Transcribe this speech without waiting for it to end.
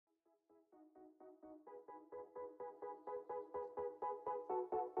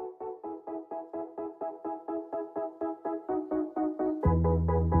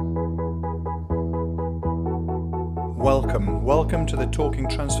Welcome to the Talking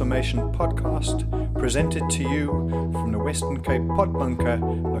Transformation podcast, presented to you from the Western Cape Pot Bunker,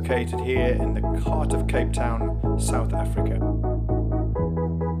 located here in the heart of Cape Town, South Africa.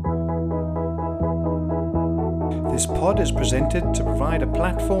 This pod is presented to provide a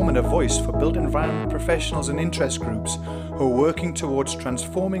platform and a voice for built environment professionals and interest groups who are working towards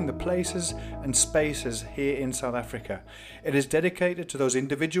transforming the places and spaces here in South Africa. It is dedicated to those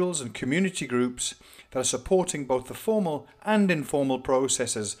individuals and community groups that are supporting both the formal and informal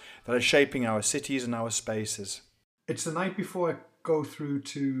processes that are shaping our cities and our spaces. It's the night before I go through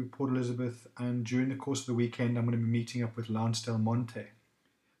to Port Elizabeth, and during the course of the weekend I'm going to be meeting up with Lance Del Monte.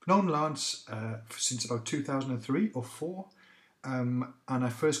 I've known Lance since about 2003 or 4, and I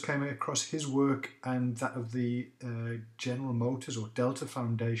first came across his work and that of the General Motors or Delta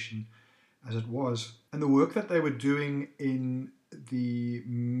Foundation as it was, and the work that they were doing in the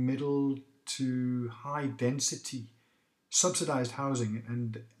middle to high density subsidized housing.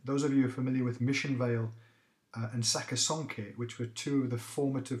 And those of you who are familiar with Mission Vale and Sakasonke, which were two of the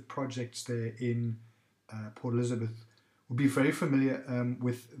formative projects there in Port Elizabeth, will be very familiar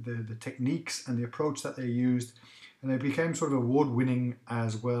with the techniques and the approach that they used, and they became sort of award-winning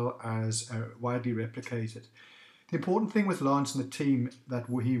as well as widely replicated. The important thing with Lance and the team that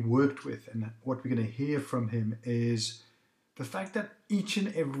he worked with, and what we're going to hear from him, is the fact that each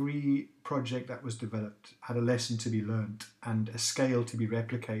and every project that was developed had a lesson to be learned and a scale to be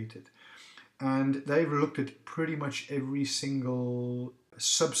replicated. And they've looked at pretty much every single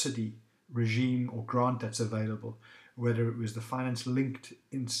subsidy regime or grant that's available, whether it was the finance-linked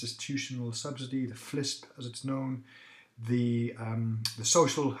institutional subsidy, the FLISP as it's known, the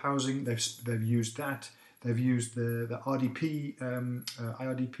social housing, they've used that. They've used the RDP,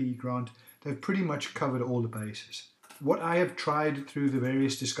 IRDP grant. They've pretty much covered all the bases. What I have tried through the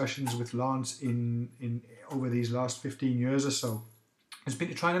various discussions with Lance in over these last 15 years or so has been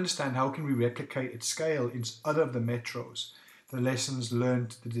to try and understand how can we replicate at scale in other of the metros, the lessons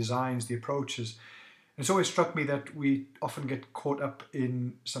learned, the designs, the approaches. And it's always struck me that we often get caught up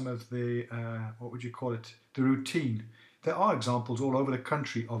in some of the, the routine. There are examples all over the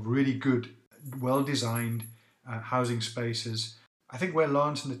country of really good, well-designed housing spaces. I think where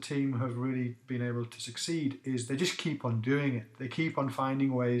Lance and the team have really been able to succeed is they just keep on doing it. They keep on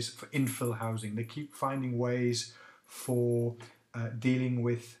finding ways for infill housing. They keep finding ways for dealing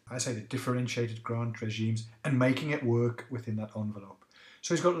with, the differentiated grant regimes and making it work within that envelope.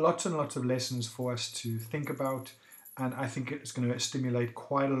 So he's got lots and lots of lessons for us to think about, and I think it's going to stimulate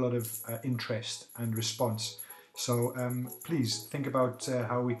quite a lot of interest and response. So please think about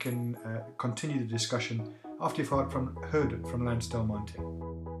how we can continue the discussion after you've heard from Lance Del Monte.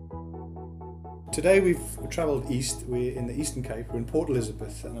 Today we've travelled east. We're in the Eastern Cape. We're in Port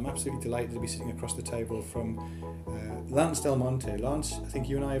Elizabeth, and I'm absolutely delighted to be sitting across the table from Lance Del Monte. Lance, I think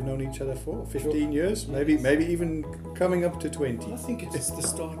you and I have known each other for 15 years, maybe even coming up to 20. I think it's the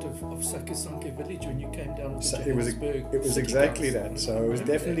start of Sakasonke village when you came down to Johannesburg. It was exactly that. So it was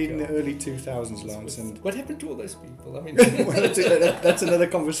definitely in the early 2000s, Lance. And what happened to all those people? I mean, well, that's another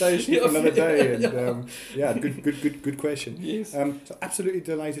conversation for another day. And good question. Yes. So absolutely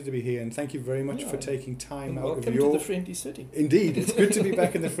delighted to be here, and thank you very much for taking time out of your... Welcome to the friendly city. Indeed, it's good to be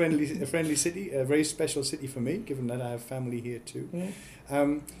back in the friendly city, a very special city for me, given that I have family here too. Yeah.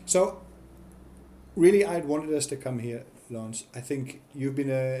 So really I'd wanted us to come here, Lance. I think you've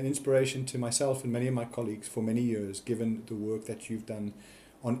been an inspiration to myself and many of my colleagues for many years, given the work that you've done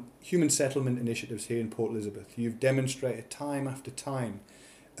on human settlement initiatives here in Port Elizabeth. You've demonstrated time after time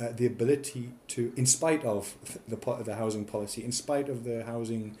the ability to, in spite of the housing policy, in spite of the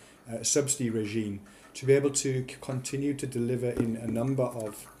housing subsidy regime, to be able to continue to deliver in a number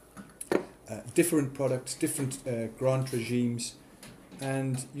of different products, different grant regimes,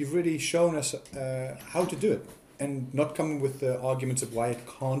 and you've really shown us how to do it, and not coming with the arguments of why it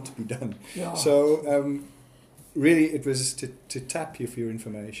can't be done. Yeah. So really it was to tap you for your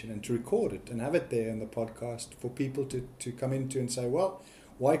information and to record it and have it there in the podcast for people to come into and say, well,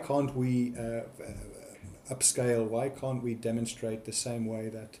 why can't we upscale? Why can't we demonstrate the same way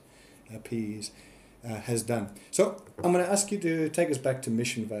that PEs has done? So I'm going to ask you to take us back to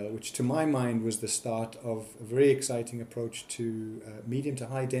Mission Vale, which to my mind was the start of a very exciting approach to medium to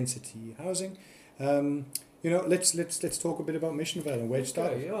high density housing. Let's talk a bit about Mission Vale and where it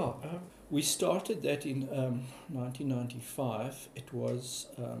started. Yeah. We started that in 1995. It was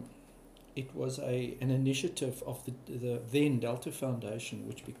an initiative of the then Delta Foundation,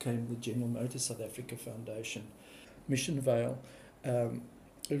 which became the General Motors South Africa Foundation. Mission Vale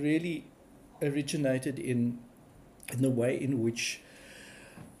really originated in the way in which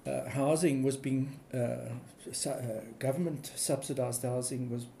housing was being, government subsidized housing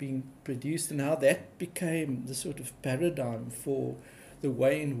was being produced, and how that became the sort of paradigm for the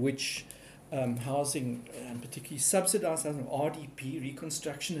way in which housing, and particularly subsidized housing, RDP,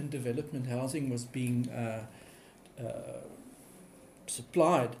 reconstruction and development housing, was being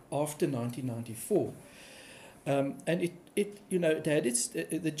supplied after 1994. And it had its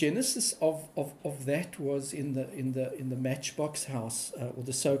the genesis of that was in the Matchbox House, or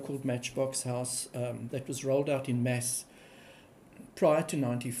the so-called Matchbox House, that was rolled out in mass prior to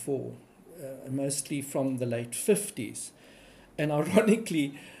 94, mostly from the late 50s, and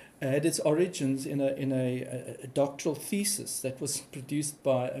ironically had its origins in a doctoral thesis that was produced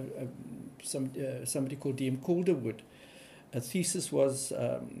by somebody called D.M. Calderwood. A thesis was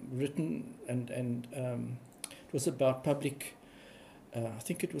written and it was about public, I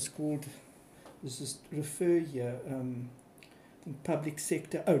think it was called, this is refer here, public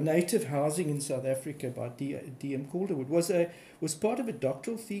sector, native housing in South Africa by D.M. Calderwood, was part of a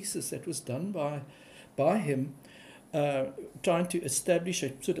doctoral thesis that was done by him, trying to establish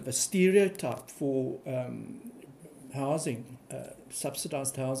a sort of a stereotype for housing,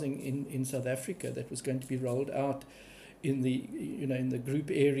 subsidized housing in South Africa, that was going to be rolled out in the in the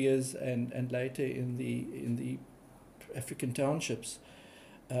group areas and later in the African townships,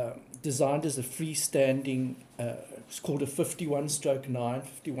 designed as a freestanding, it's called a 51/9,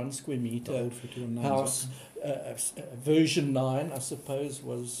 51 square meter house. Version 9, I suppose,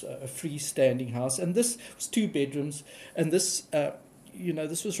 was a freestanding house, and this was 2 bedrooms, and this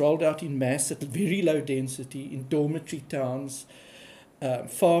this was rolled out in mass at a very low density in dormitory towns,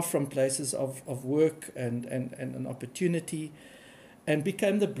 far from places of work and an opportunity, and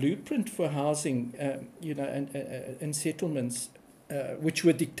became the blueprint for housing, and settlements, which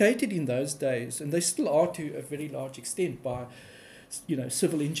were dictated in those days, and they still are to a very large extent, by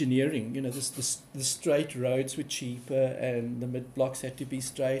civil engineering. The straight roads were cheaper, and the mid blocks had to be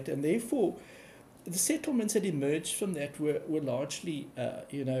straight, and therefore the settlements that emerged from that were largely,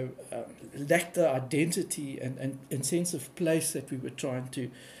 lacked the identity and sense of place that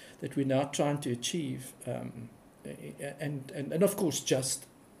we're now trying to achieve, and of course just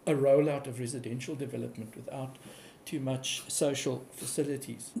a rollout of residential development without too much social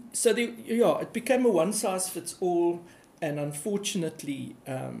facilities. So it became a one-size-fits-all, and unfortunately,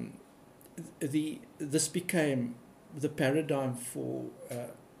 this became the paradigm for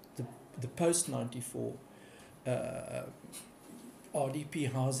the post-94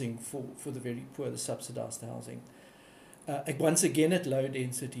 RDP housing for the very poor, the subsidized housing. Once again at low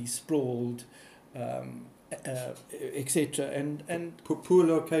density, sprawled, etc. And poor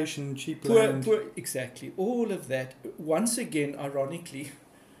location, cheap land. Poor, exactly. All of that, once again, ironically,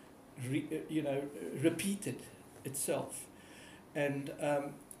 repeated itself. And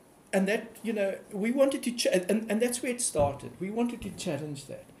that, we wanted to, and that's where it started. We wanted to challenge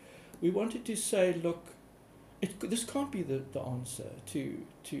that. We wanted to say, look, this can't be the answer to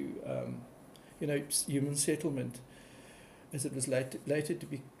human settlement, as it was later to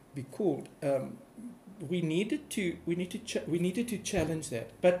be called. We needed to challenge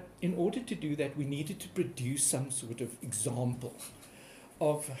that, but in order to do that, we needed to produce some sort of example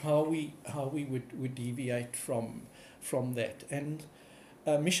of how we would deviate from that. And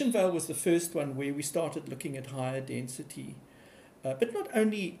Mission Vale was the first one where we started looking at higher density. But not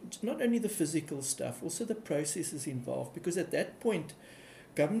only the physical stuff, also the processes involved, because at that point,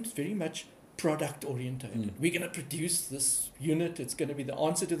 government is very much product orientated. We're going to produce this unit, it's going to be the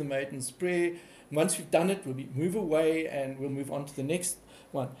answer to the Maiden's Prayer. Once we've done it, we'll move away and we'll move on to the next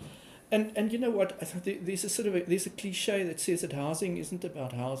one. And you know what? I think there's a cliche that says that housing isn't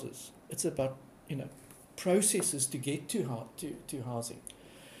about houses. It's about processes to get to housing.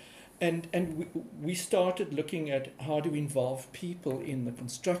 And we started looking at how do we involve people in the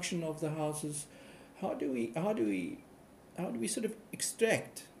construction of the houses. How do we sort of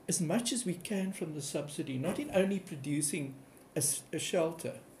extract as much as we can from the subsidy, not in only producing a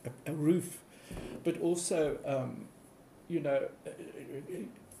shelter, a roof, but also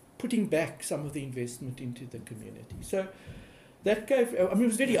putting back some of the investment into the community. So that gave, it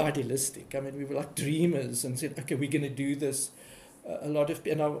was very idealistic. We were like dreamers and said, okay, we're going to do this. A lot of,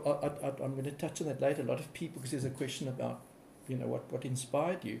 and I'm going to touch on that later, a lot of people, because there's a question about, what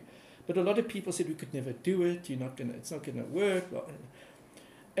inspired you. But a lot of people said we could never do it, it's not going to work.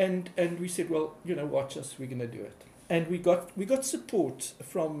 And we said, well, watch us, we're going to do it. And we got support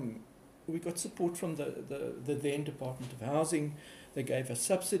from the then Department of Housing. They gave us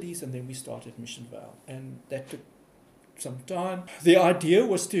subsidies, and then we started Mission Vale. And that took some time. The idea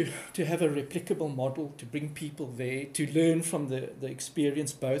was to have a replicable model, to bring people there, to learn from the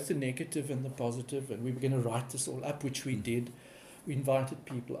experience, both the negative and the positive, and we were going to write this all up, which we did. We invited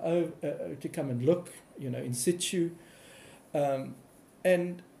people to come and look, in situ.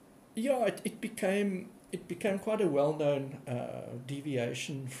 And yeah, it became quite a well-known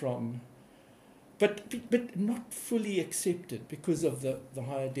deviation from, but not fully accepted because of the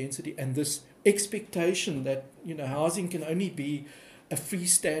higher density and this expectation that housing can only be a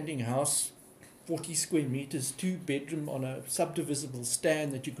freestanding house, 40 square meters, 2-bedroom on a subdivisible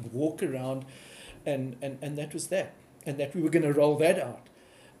stand that you could walk around, and that was that, and that we were going to roll that out,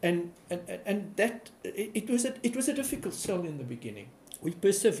 and that it was a difficult sell in the beginning. We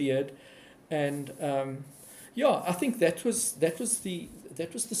persevered, and I think that was the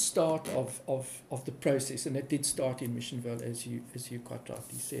start of the process, and it did start in Missionvale, as you quite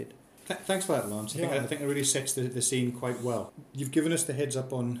rightly said. Thanks for that, Lance. I think it really sets the scene quite well. You've given us the heads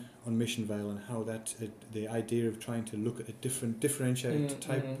up on Missionvale and how that the idea of trying to look at a differentiated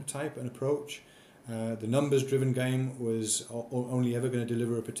type and approach. The numbers-driven game was only ever going to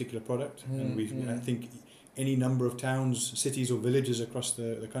deliver a particular product, and I think any number of towns, cities, or villages across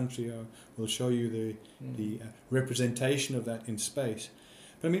the country will show you the representation of that in space.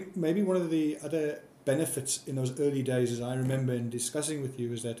 But I mean, maybe one of the other benefits in those early days, as I remember in discussing with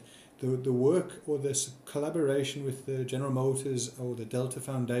you, is that the work or this collaboration with the General Motors or the Delta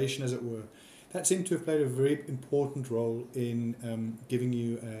Foundation, as it were, that seemed to have played a very important role in giving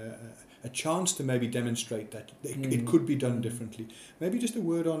you a chance to maybe demonstrate that it could be done differently. Maybe just a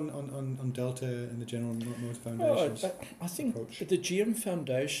word on Delta and the General Motors Foundation. I think approach. The GM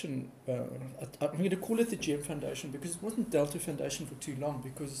Foundation, I'm going to call it the GM Foundation because it wasn't Delta Foundation for too long,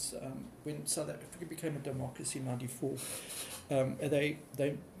 because when South Africa became a democracy in 1994, they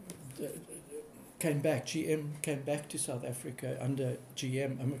GM came back to South Africa under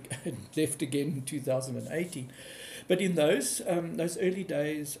GM and left again in 2018. But in those early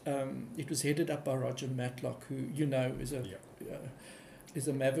days, it was headed up by Roger Matlock, who is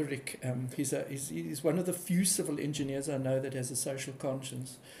a maverick. He's one of the few civil engineers I know that has a social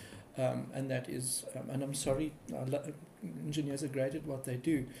conscience, and that is. And I'm sorry, engineers are great at what they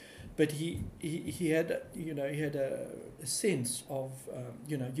do, but he had a sense of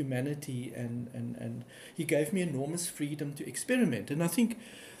humanity, and he gave me enormous freedom to experiment. And I think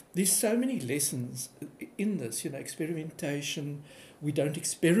there's so many lessons in this, experimentation. We don't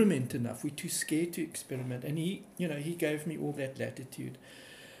experiment enough. We're too scared to experiment. And he gave me all that latitude.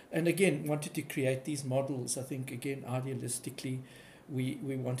 And again, wanted to create these models. I think, again, idealistically, we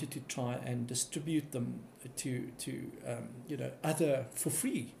wanted to try and distribute them to other, for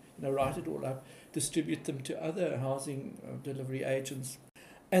free, write it all up, distribute them to other housing delivery agents.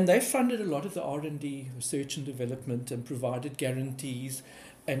 And they funded a lot of the R&D, research and development, and provided guarantees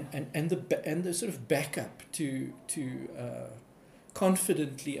and the sort of backup to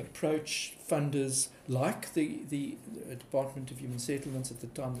confidently approach funders like the Department of Human Settlements at the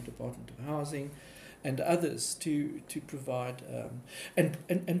time, the Department of Housing, and others to provide.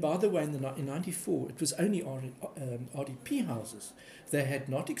 And by the way, in 1994, it was only RDP houses. They had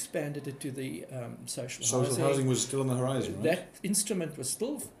not expanded it to the social housing. Social housing was still on the horizon, right? That instrument was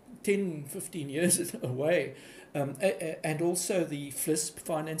still 10, 15 years away. And also the FLISP,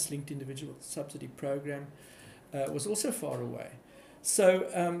 Finance Linked Individual Subsidy Program, was also far away.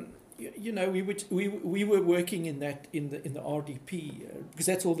 So we were working in the RDP because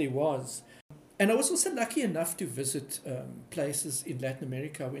that's all there was. And I was also lucky enough to visit places in Latin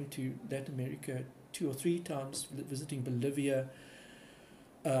America. I went to Latin America 2 or 3 times, visiting Bolivia,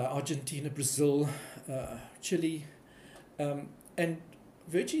 Argentina, Brazil, Chile, and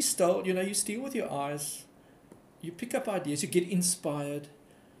Virgie style. You steal with your eyes. You pick up ideas, you get inspired,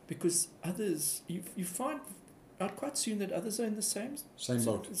 because others, you find out quite soon that others are in the same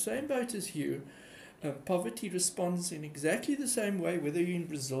boat as you. Poverty responds in exactly the same way, whether you're in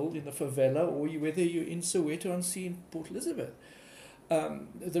Brazil, in the favela, or whether you're in Soweto-on-Sea in Port Elizabeth.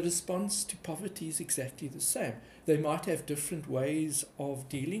 The response to poverty is exactly the same. They might have different ways of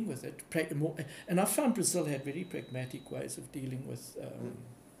dealing with it. And I found Brazil had very pragmatic ways of dealing with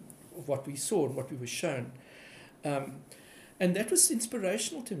what we saw and what we were shown. And that was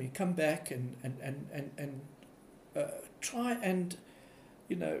inspirational to me. Come back and try and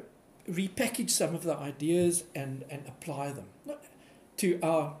repackage some of the ideas and apply them to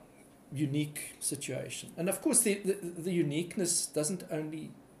our unique situation. And of course, the uniqueness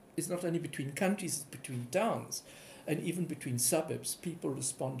is not only between countries, it's between towns, and even between suburbs. People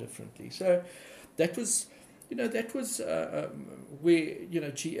respond differently. So that was that was where,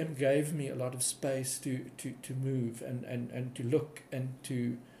 GM gave me a lot of space to move and to look and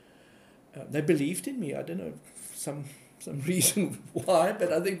to, they believed in me. I don't know, some reason why,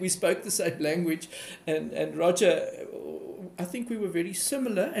 but I think we spoke the same language. And Roger, I think we were very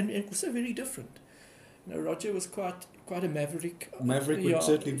similar and also very different. Roger was quite a maverick. Maverick would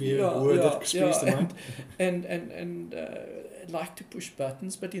certainly be a word that springs to mind. And liked to push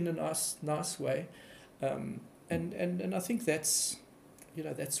buttons, but in a nice way. And I think that's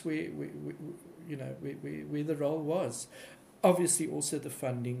where where the role was. Obviously, also the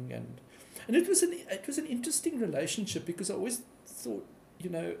funding and it was an interesting relationship, because I always thought,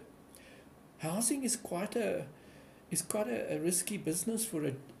 housing is quite a risky business for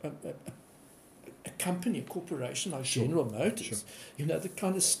a company, a corporation like General Motors. Sure. The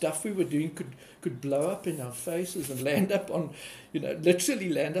kind of stuff we were doing could blow up in our faces and land up on, literally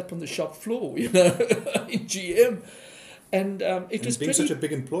land up on the shop floor, in GM. And it was being such a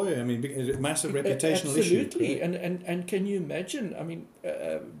big employer, I mean, massive reputational issue. Absolutely, right? and can you imagine? I mean,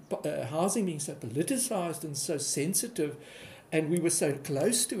 housing being so politicized and so sensitive, and we were so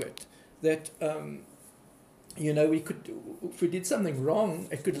close to it that we could, if we did something wrong,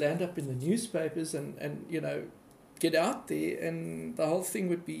 it could land up in the newspapers and get out there, and the whole thing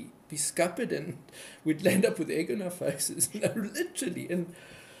would be scuppered, and we'd land up with egg on our faces, literally.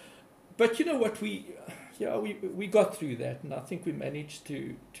 But you know what, we got through that, and I think we managed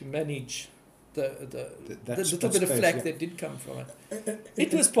to manage the little bit of flack that did come from it.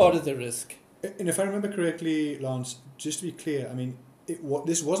 It was part of the risk. And if I remember correctly, Lance, just to be clear, I mean,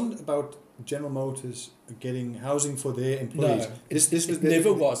 this wasn't about General Motors getting housing for their employees. No, it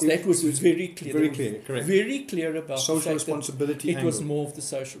never was. That was very clear. Very clear, correct. Very clear about social responsibility. It was more of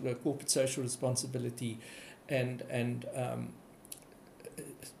the corporate social responsibility, and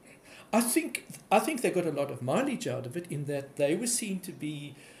I think they got a lot of mileage out of it, in that they were seen to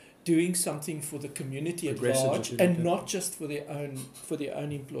be doing something for the community at large, and not just for their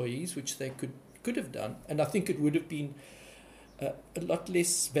own employees, which they could have done. And I think it would have been a lot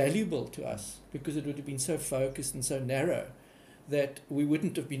less valuable to us, because it would have been so focused and so narrow that we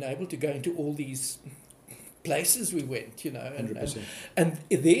wouldn't have been able to go into all these places we went, and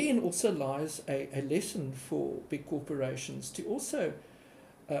therein also lies a lesson for big corporations to also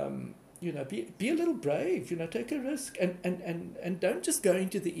be a little brave, take a risk, and don't just go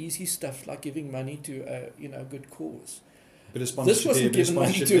into the easy stuff like giving money to a good cause. This wasn't giving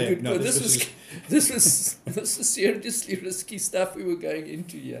money to a good cause. This was seriously risky stuff we were going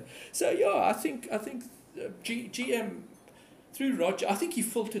into here. So I think GM, through Roger, I think he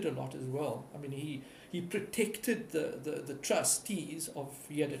filtered a lot as well. I mean, he protected the trustees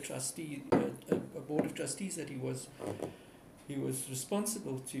he had a board of trustees that he was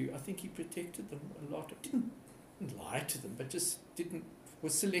responsible to. I think he protected them a lot. Didn't lie to them, but just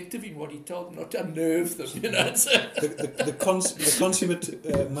was selective in what he told them, not to unnerve them. The consummate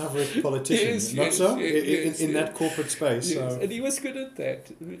maverick politician, in that corporate space. Yes, and he was good at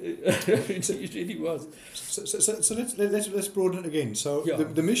that. He really was. So let's broaden it again. So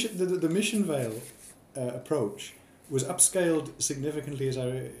the Mission Vale approach was upscaled significantly, as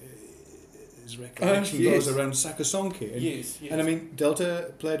recollection goes, around Sakasonke. Yes. And I mean,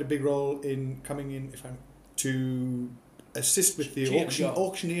 Delta played a big role in coming in, to assist with the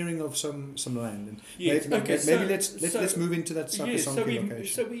auctioneering of some land. And maybe let's move into that Sakasonke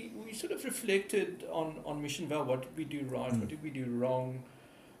location. So we sort of reflected on Mission Vale. What did we do right? What did we do wrong?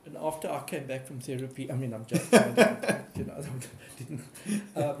 And after I came back from therapy, I mean, I'm joking,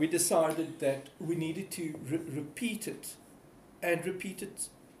 we decided that we needed to repeat it,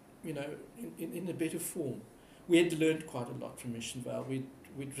 in a better form. We had learned quite a lot from Mission Vale. We'd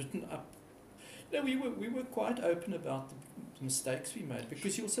written up. We were quite open about the mistakes we made,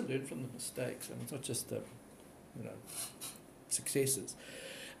 because you also learn from the mistakes, and it's not just the successes.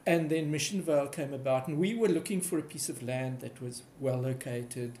 And then Mission Vale came about, and we were looking for a piece of land that was well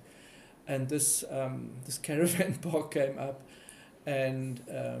located, and this caravan park came up, and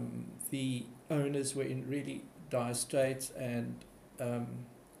the owners were in really dire straits, and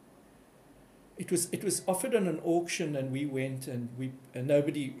it was offered on an auction, and we went, and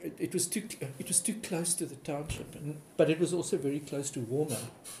nobody. It was too close to the township, but it was also very close to Warmer,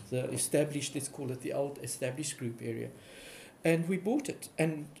 the established, let's call it the old established group area, and we bought it.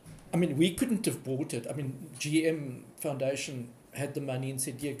 And I mean, we couldn't have bought it. I mean, GM Foundation had the money and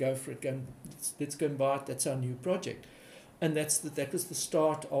said, "Yeah, go for it. Let's go and buy it. That's our new project," and that was the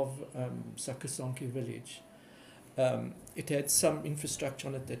start of Sakasonke Village. It had some infrastructure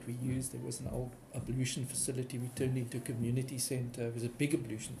on it that we used. There was an old ablution facility we turned into a community centre. It was a big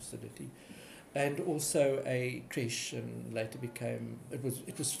ablution facility. and also a creche, and later became it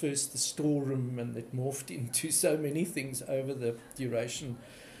was first the storeroom, and it morphed into so many things over the duration,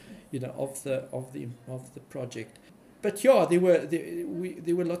 of the project. But yeah, there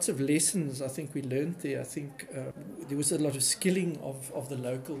were lots of lessons I think we learned there. I think there was a lot of skilling of the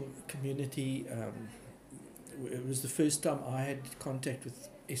local community. It was the first time I had contact with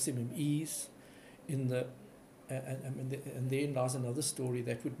SMMEs in the and then lies another story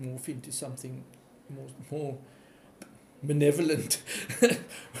that would morph into something more benevolent,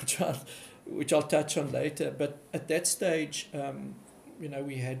 which I'll touch on later. But at that stage,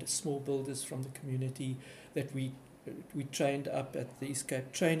 we had small builders from the community that we trained up at the East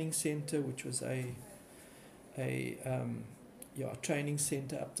Cape Training Centre, which was a training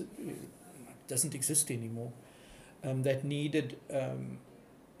centre up to, doesn't exist anymore. That needed.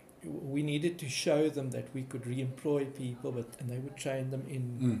 We needed to show them that we could re-employ people, and they would train them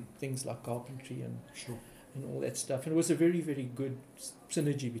in things like carpentry and all that stuff. And it was a very, very good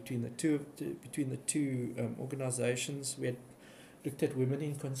synergy between the two organisations. We had looked at women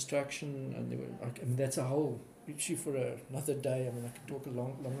in construction, and they were that's a whole issue for another day. I can talk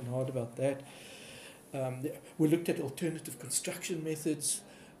long and hard about that. We looked at alternative construction methods.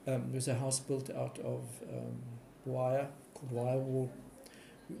 There was a house built out of wire called wire wall.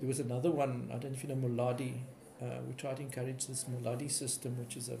 There was another one, I don't know if you know Muladi. We tried to encourage this Muladi system,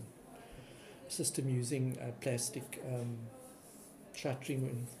 which is a system using plastic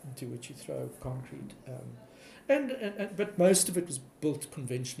shuttering into which you throw concrete. But most of it was built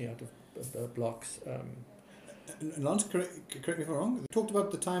conventionally out of blocks. And Lance, correct me if I'm wrong, you talked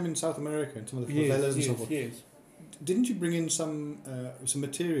about the time in South America and some of the favelas and so forth. Yes. Didn't you bring in some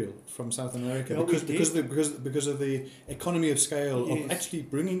material from South America because of the economy of scale of actually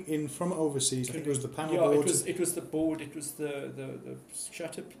bringing in from overseas? I think it was the panel board. It was the board. It was the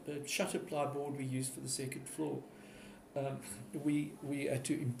shutter ply board we used for the second floor. We had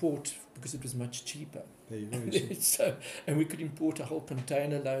to import because it was much cheaper. There you go. And we could import a whole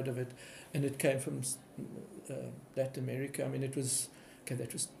container load of it, and it came from Latin America. It was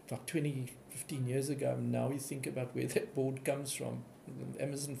that was like 15 years ago, and now you think about where that board comes from, the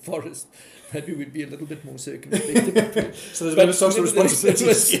Amazon forest, maybe we'd be a little bit more circumspect. So there's a bit of social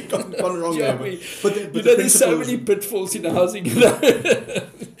responsibility gone wrong there. But there's so many pitfalls in housing. The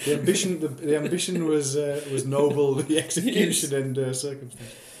ambition was noble, the execution and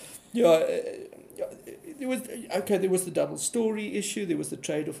circumstance. There was the double story issue. There was the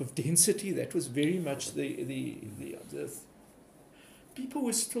trade-off of density. That was very much the people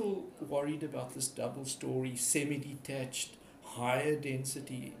were still worried about this double story, semi-detached, higher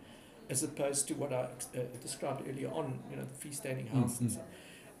density, as opposed to what I described earlier on, the freestanding house.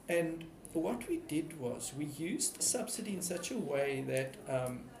 And what we did was we used the subsidy in such a way that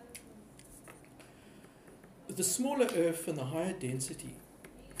the smaller earth and the higher density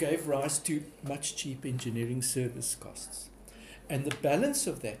gave rise to much cheaper engineering service costs. And the balance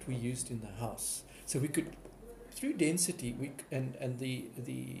of that we used in the house. So we could, through density, and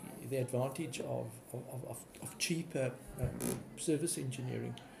the advantage of cheaper service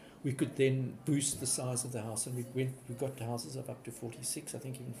engineering, we could then boost the size of the house, and we got houses of up to 46, I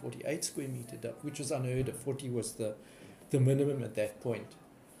think even 48 square meter, which was unheard of. 40 was the minimum at that point,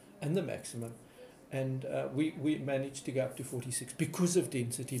 and the maximum. And we managed to go up to 46 because of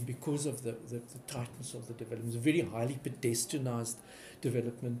density and because of the tightness of the development. It was a very highly pedestrianised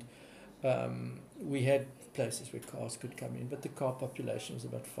development. We had places where cars could come in, but the car population was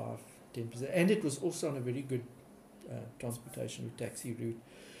about 5-10%, and it was also on a very good transportation route, taxi route.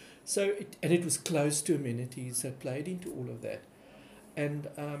 So it was close to amenities, so it played into all of that. And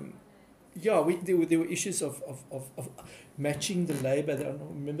there were issues of matching the labour.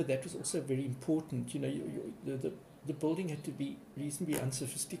 Remember, that was also very important. The building had to be reasonably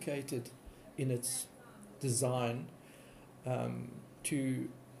unsophisticated in its design to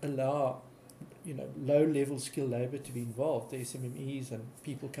allow low-level skilled labour to be involved, the SMMEs and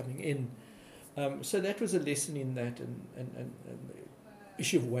people coming in. So that was a lesson in that, and the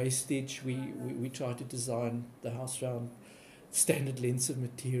issue of wastage. We tried to design the house around standard lengths of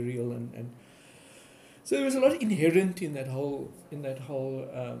material, and so there was a lot inherent in that whole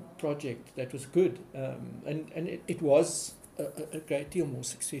project that was good, and it was a great deal more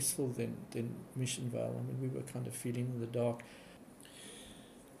successful than Mission Vale. We were kind of feeling in the dark.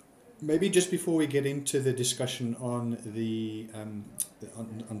 Maybe just before we get into the discussion on the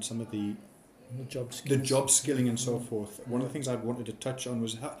on some of the job skilling and so forth, one of the things I wanted to touch on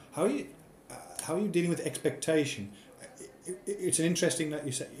was how are you dealing with expectation? it's an interesting that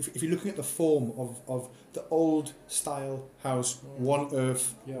you say, if you're looking at the form of the old style house, one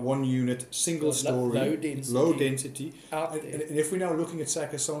earth, one unit, single story, low density. And if we're now looking at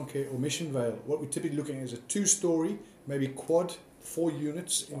Sakasonke or Mission Vale, what we're typically looking at is a 2-story, maybe quad, 4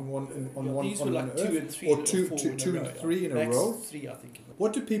 units in one these were like earth, 2 and 3 or two and three in a row. 3, I think.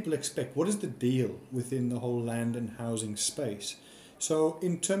 What do people expect? What is the deal within the whole land and housing space? So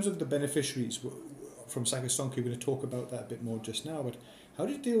in terms of the beneficiaries from Sakasonke, we're going to talk about that a bit more just now, but how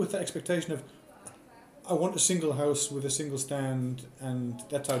do you deal with that expectation of, I want a single house with a single stand and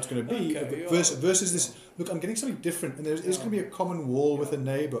that's how it's going to be, versus this, look, I'm getting something different, and there's going to be a common wall with a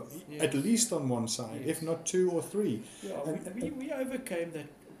neighbour, at least on one side, if not 2 or 3. Yeah, we overcame that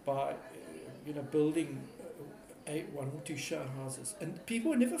by building 1 or 2 show houses, and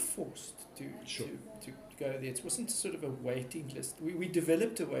people were never forced to go there. It wasn't sort of a waiting list. We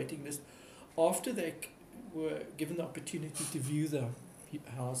developed a waiting list after they were given the opportunity to view the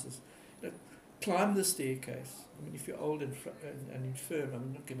houses. Climb the staircase. I mean, if you're old and infirm,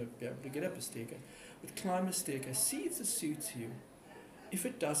 I'm not going to be able to get up a staircase. But climb a staircase. See if this suits you. If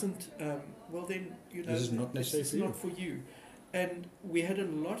it doesn't, well then this is not necessarily it's not for you. And we had a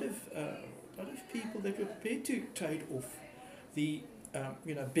lot of people that were prepared to trade off the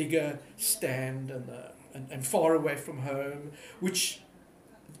bigger stand and far away from home, which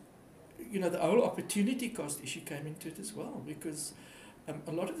the whole opportunity cost issue came into it as well, because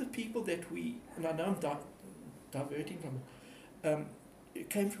a lot of the people that and I know I'm diverting from it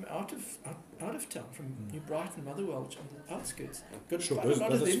came from out of town, from New Brighton, Motherwell, which on the outskirts. Got quite a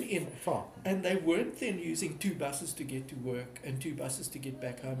lot of them in, far. And they weren't then using 2 buses to get to work and 2 buses to get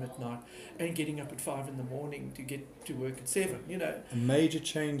back home at night, and getting up at 5 in the morning to get to work at 7. A major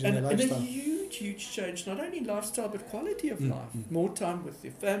change in their lifestyle. And a huge change, not only lifestyle but quality of life. More time with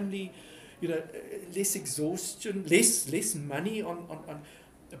their family, less exhaustion, less money on.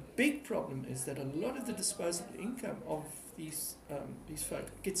 The big problem is that a lot of the disposable income of these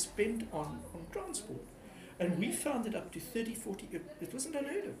folk gets spent on transport, and we found that up to 30-40, it wasn't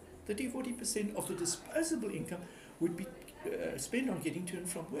unheard of, 30-40% of the disposable income would be spent on getting to and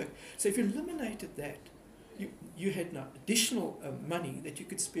from work. So if you eliminated that, you had no additional money that you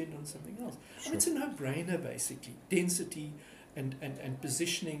could spend on something else. And it's a no-brainer, basically. Density and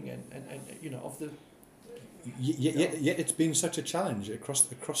positioning and of the. Yet it's been such a challenge across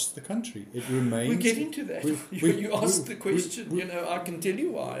the country. It remains. We get into that. You asked the question. I can tell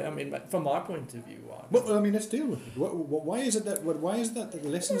you why. I mean, from my point of view, why. Well, I mean, let's deal with it. Why is it that? Why is that the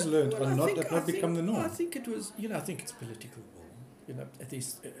lessons learned are not become the norm? I think it was. I think it's political will.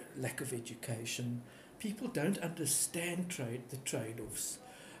 There's lack of education. People don't understand the trade-offs.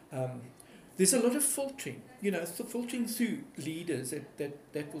 There's a lot of filtering, filtering through leaders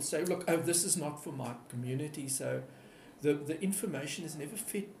that will say, look, this is not for my community, so the information is never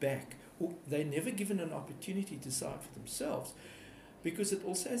fed back, or they're never given an opportunity to decide for themselves, because it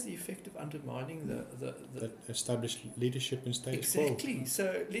also has the effect of undermining the established leadership in status quo. Exactly.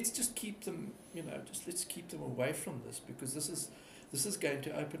 So let's just keep them, let's keep them away from this, because this is going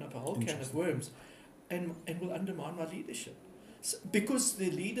to open up a whole can of worms, and will undermine my leadership. So, because the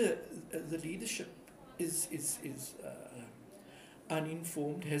leadership is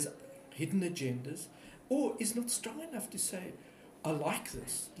uninformed, has hidden agendas, or is not strong enough to say, I like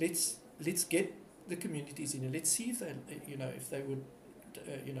this. Let's get the communities in, and let's see if they if they would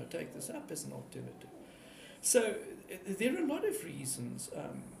take this up as an alternative. So there are a lot of reasons.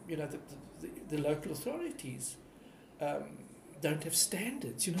 The local authorities don't have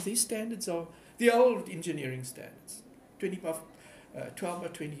standards. These standards are the old engineering standards. 12 by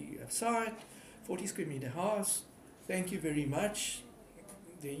 20 site, 40 square meter house, thank you very much,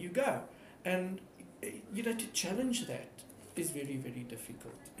 there you go. And, to challenge that is very, very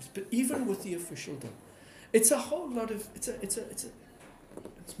difficult. But even with the officialdom, it's a whole lot of,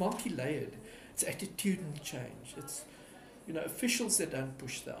 it's multi-layered, it's attitudinal change, it's, officials that don't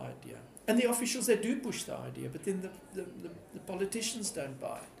push the idea. And the officials that do push the idea, but then the politicians don't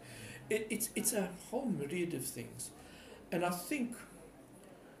buy it. It's a whole myriad of things. And I think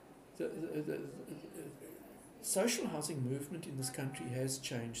the social housing movement in this country has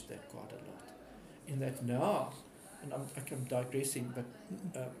changed that quite a lot. In that now, and I'm digressing,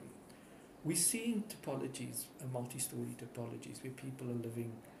 but we're seeing topologies, multi-story topologies, where people are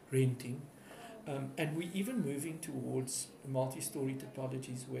living, renting, and we're even moving towards multi-story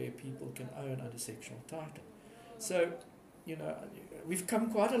topologies where people can own under sectional title. So, we've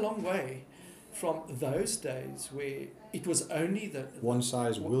come quite a long way from those days where it was only the one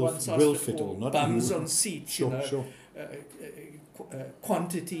size will fit all, not bums on seats, sure.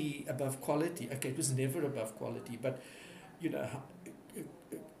 Quantity above quality. Okay, it was never above quality, but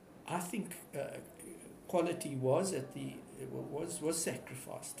I think quality was was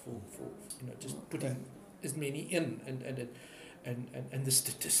sacrificed for just putting as many in, and the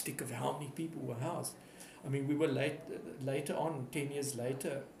statistic of how many people were housed. I mean, we were later on, 10 years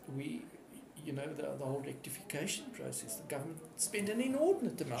later, the whole rectification process, the government spent an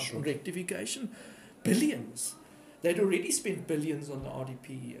inordinate amount on rectification, billions. They'd already spent billions on the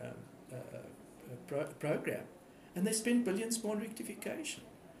RDP program, and they spent billions more on rectification.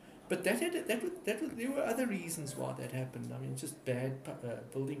 But there were other reasons why that happened. I mean, just bad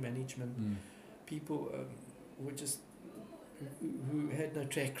building management. People who had no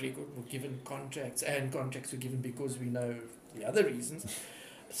track record were given contracts, and contracts were given because we know the other reasons.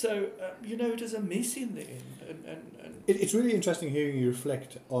 So, it was a mess in the end. And it's really interesting hearing you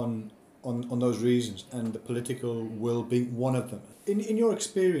reflect on those reasons, and the political will being one of them. In your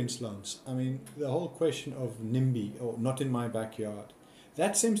experience, Lance, I mean, the whole question of NIMBY, or not in my backyard,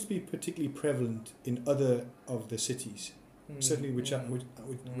 that seems to be particularly prevalent in other of the cities, certainly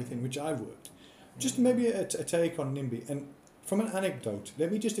within which I've worked. Just maybe a take on NIMBY, and from an anecdote,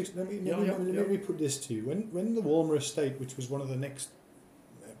 let me put this to you. When the Walmer Estate, which was one of the next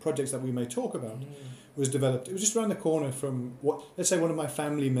projects that we may talk about, was developed, it was just around the corner from let's say one of my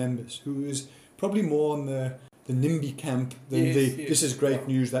family members, who is probably more on the NIMBY camp than this is great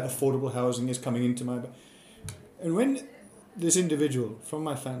news that affordable housing is coming into my... And when this individual from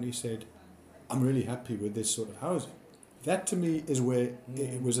my family said, I'm really happy with this sort of housing, that to me is where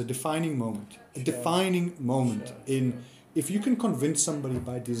it was a defining moment. In if you can convince somebody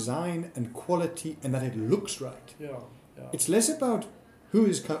by design and quality and that it looks right, it's less about who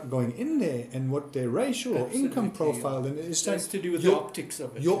is going in there and what their racial or income profile, and it's to do with the optics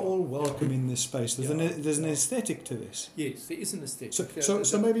of it. You're all welcome in this space. There's an aesthetic to this. Yes, there is an aesthetic.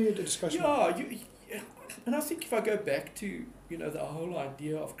 So maybe a discussion. And I think if I go back to the whole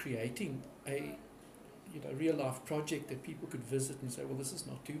idea of creating a real life project that people could visit and say, well, this is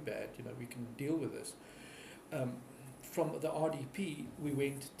not too bad. We can deal with this. From the RDP, we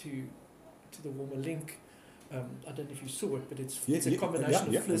went to the Walmer Link. I don't know if you saw it, but it's a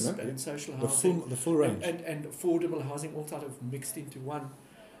combination of FLISP and social housing. The full range. And affordable housing, all sort of mixed into one.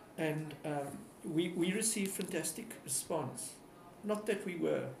 And we received fantastic response. Not that we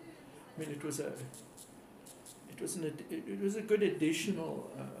were... I mean, it was a good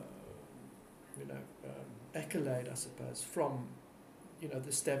additional, accolade, I suppose, from, the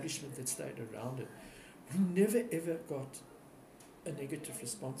establishment that stayed around it. We never ever got a negative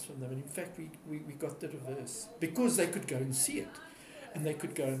response from them, and in fact we got the reverse, because they could go and see it, and they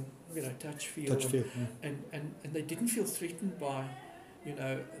could go and touch feel, and they didn't feel threatened by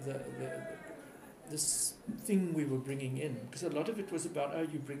this thing we were bringing in, because a lot of it was about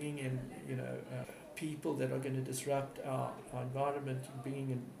you're bringing in people that are going to disrupt our environment, bringing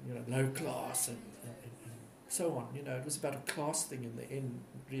in low class and so on. It was about a class thing in the end,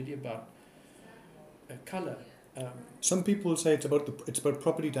 really about colour. Some people say it's about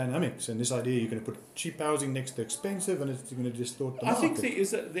property dynamics, and this idea you're going to put cheap housing next to expensive, and it's going to distort the market. I think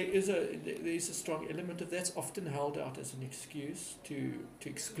there is a strong element of that's often held out as an excuse to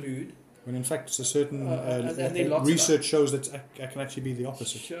exclude. When in fact, it's a certain research shows that it can actually be the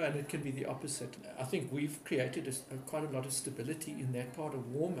opposite. Sure, and it can be the opposite. I think we've created quite a lot of stability in that part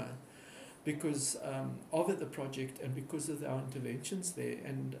of Walmer because of the project and because of our interventions there.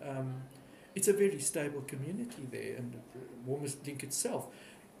 And it's a very stable community there, and Walmer Link itself,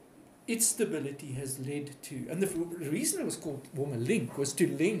 its stability has led to, and the reason it was called Walmer Link was to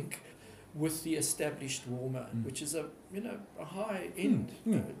link with the established Walmer, which is a high end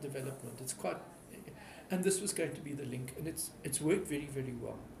development. It's quite, and this was going to be the link, and it's worked very, very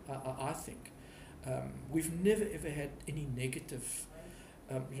well. I think we've never ever had any negative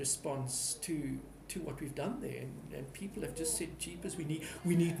response to what we've done there, and people have just said, "Jeepers, we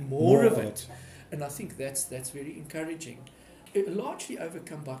need more of it," and I think that's very encouraging. Largely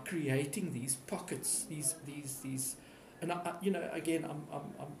overcome by creating these pockets, these, and again,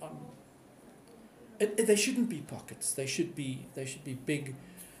 they shouldn't be pockets. They should be big,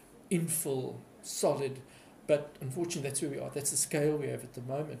 infill, solid. But unfortunately, that's where we are. That's the scale we have at the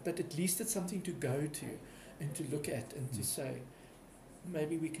moment. But at least it's something to go to, and to look at, and to say,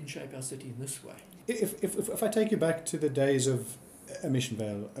 maybe we can shape our city in this way. If I take you back to the days of a Mission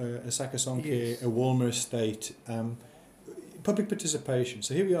Vale, a Sakasonke, yes, a Walmer Estate, public participation.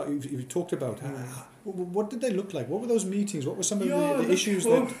 So here we are. You've talked about what did they look like? What were those meetings? What were some of the issues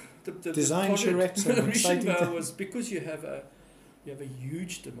that design charrettes and Mission exciting? Vale was because you have you have a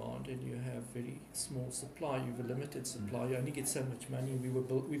huge demand and you have very small supply. You have a limited supply. You only get so much money. We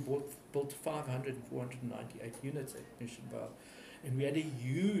built 500 and 498 units at Mission Vale, and we had a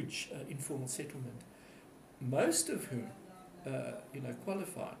huge informal settlement, most of whom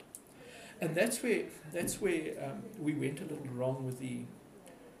qualified. And that's where we went a little wrong with the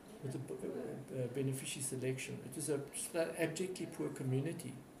beneficiary selection. It was an abjectly poor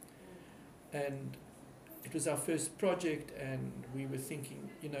community, and it was our first project, and we were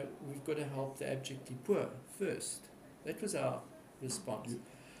thinking, we've got to help the abjectly poor first. That was our response.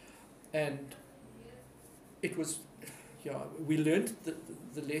 And it was, we learned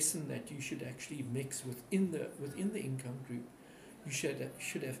the lesson that you should actually mix within the income group. You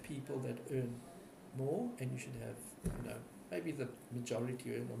should have people that earn more, and you should have, maybe the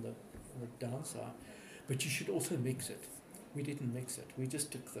majority earn on the downside, but you should also mix it. We didn't mix it. We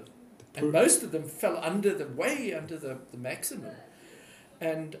just took and most of them fell way under the maximum.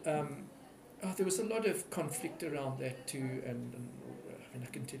 And there was a lot of conflict around that too. And I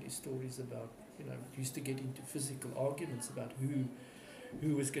can tell you stories about, used to get into physical arguments about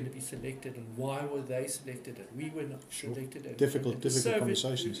who was going to be selected and why were they selected and we were not selected. And difficult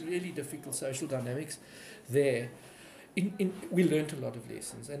conversations. Really difficult social dynamics there. We learnt a lot of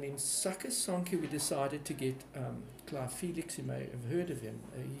lessons, and in Sakasonke we decided to get Clive Felix. You may have heard of him.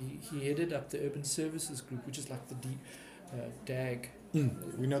 He headed up the Urban Services Group, which is like the DAG.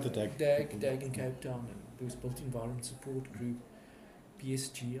 We know the DAG. DAG in Cape Town, and it was Built Environment Support Group,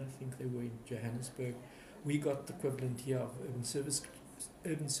 BSG, I think they were in Johannesburg. We got the equivalent here of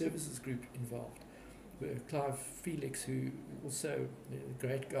Urban Services Group involved. Clive Felix, who also a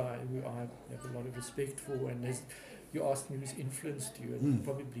great guy who I have a lot of respect for, and you asked me who's influenced you, and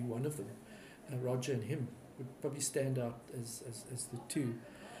probably one of them, Roger and him, would probably stand out as the two.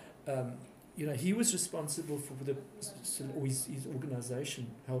 He was responsible for his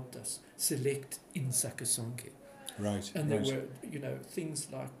organisation helped us select in Sakasonke. Right. And there were, things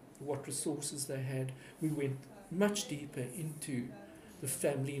like what resources they had. We went much deeper into the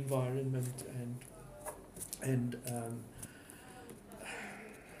family environment and how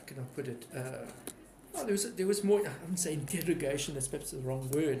can I put it? There was more. I wouldn't say interrogation. That's perhaps the wrong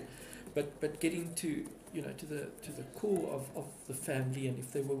word, but getting to to the core of the family, and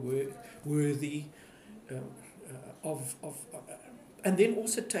if they were worthy of and then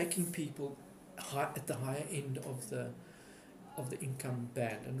also taking people at the higher end of the income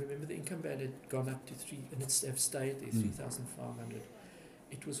band. And remember, the income band had gone up to 3, and it's have stayed there, 3,500.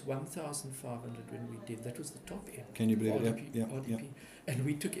 It was 1,500 when we did. That was the top end. Can you believe it? Yeah. And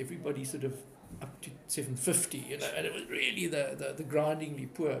we took everybody sort of up to 750, and it was really the grindingly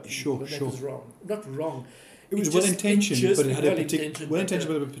poor people. Sure. That was wrong. Not wrong. It was well-intentioned, but it had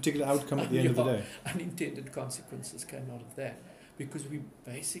a particular outcome at the end of the day. Unintended consequences came out of that, because we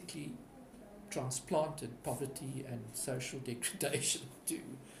basically transplanted poverty and social degradation too.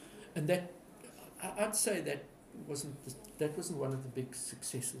 And that, I'd say that wasn't one of the big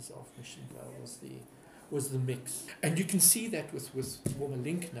successes of Mission Vale, was the mix. And you can see that with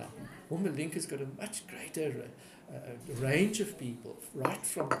Womalink now. Womalink has got a much greater range of people, right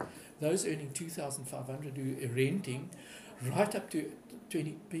from those earning 2,500 who are renting, right up to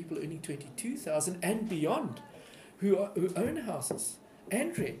 20 people earning 22,000 and beyond, who own houses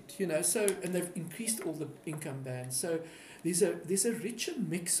and rent. So, and they've increased all the income bands. So there's a richer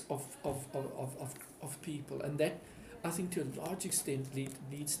mix of people, and that, I think, to a large extent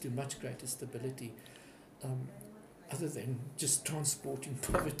leads to much greater stability, other than just transporting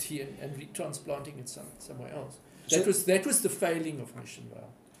poverty and transplanting it somewhere else. That was the failing of Mission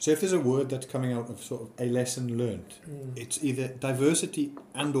Vale. So if there's a word that's coming out of sort of a lesson learned, it's either diversity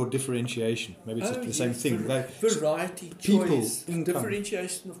and or differentiation. Maybe it's the same thing. Variety, choice,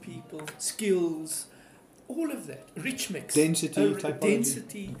 differentiation of people, skills, all of that. Rich mix. Density,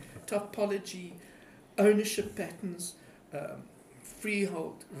 typology, ownership patterns,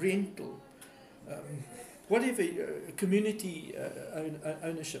 freehold, rental, whatever, community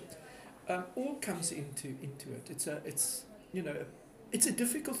ownership, all comes into it. It's a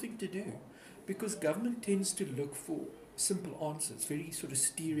difficult thing to do, because government tends to look for simple answers, very sort of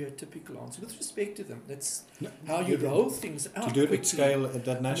stereotypical answers. With respect to them, that's how you roll things out. To do it at scale at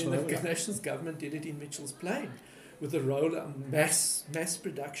that national level. The national government did it in Mitchell's Plain with the mass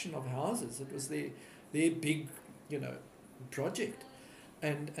production of houses. It was their big, project,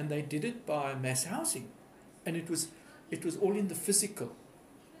 and they did it by mass housing, and it was all in the physical.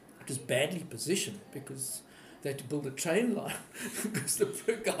 It was badly positioned because they had to build a train line because the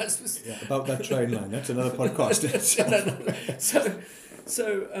poor guys was... Yeah, about that train line. That's another podcast.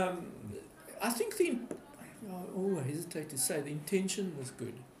 So I think I hesitate to say the intention was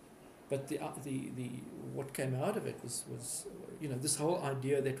good, but the what came out of it was this whole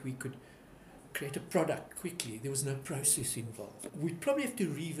idea that we could create a product quickly. There was no process involved. We'd probably have to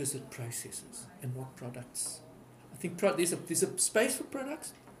revisit processes and what products. I think there's a space for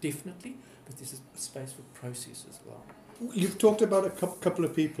products, definitely, but there's a space for process as well. You've talked about a couple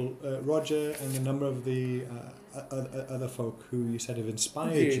of people, Roger and a number of the other folk who you said have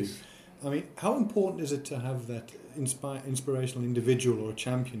inspired you. I mean, how important is it to have that inspirational individual or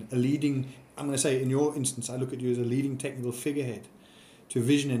champion, a leading, I'm going to say in your instance, I look at you as a leading technical figurehead to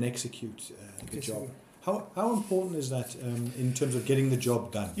vision and execute the job. How important is that in terms of getting the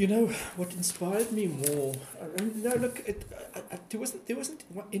job done? You know, what inspired me more, there wasn't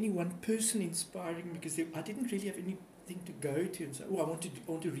any one person inspiring me, because I didn't really have anything to go to and say, I want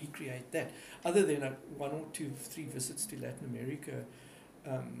to recreate that, other than 1 or 2, 3 visits to Latin America,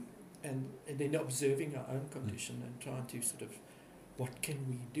 and then observing our own condition and trying to sort of, what can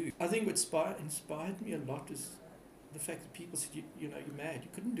we do? I think what inspired me a lot was the fact that people said, you're mad, you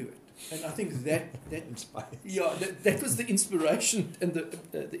couldn't do it. And I think that inspired. Yeah, that was the inspiration and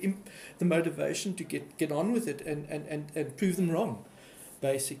the motivation to get on with it and prove them wrong,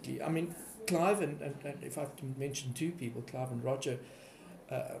 basically. I mean, Clive and if I have to mention 2 people, Clive and Roger,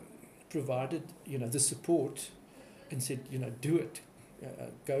 provided the support and said, do it,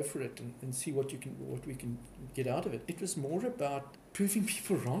 go for it, and see what we can get out of it. It was more about proving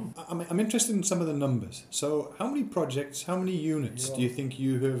people wrong. I'm interested in some of the numbers. So how many projects, how many units do you think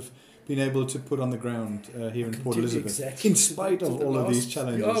you have been able to put on the ground here in Port Elizabeth, exactly in spite of all of these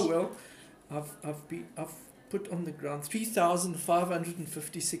challenges? Yeah, well, I've put on the ground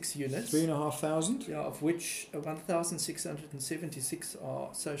 3,556 units. 3,500? Yeah, of which 1,676 are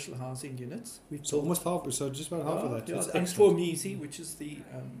social housing units. So almost half, so just about half of that. Yeah, and for Misi, which is the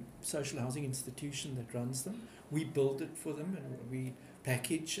social housing institution that runs them, we build it for them, and we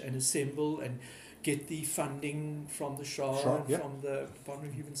package and assemble and get the funding from the SHA and from the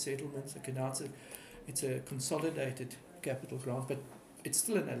Department of Human Settlements. Okay, now it's a consolidated capital grant, but it's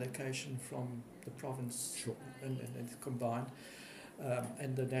still an allocation from the province and it's combined,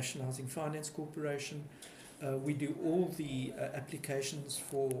 and the National Housing Finance Corporation. We do all the applications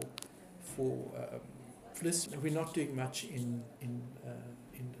for FLIS. We're not doing much in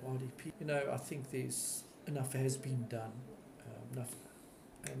RDP. I think there's enough has been done, enough,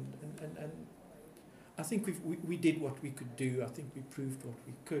 and I think we did what we could do. I think we proved what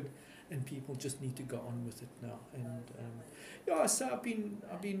we could, and people just need to go on with it now. And so I've been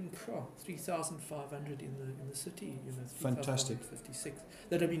 3,500 in the city. Fantastic. 3,556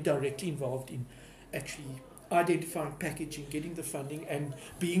 that have been directly involved in actually identifying, packaging, getting the funding, and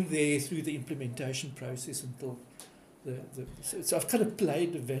being there through the implementation process until so I've kind of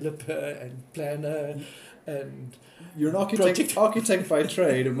played developer and planner. And you're an architect by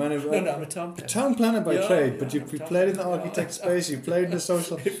trade, a man of no, I'm a town planner. Town planner by trade, but you've played in the architect space. You've played in the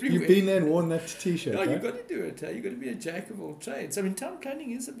social. You've been there and worn that T-shirt. No, you've got to do it. You've got to be a jack of all trades. I mean, town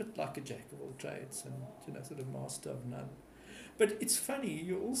planning is a bit like a jack of all trades, and sort of master of none. But it's funny.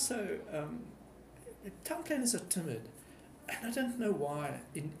 You also town planners are timid, and I don't know why.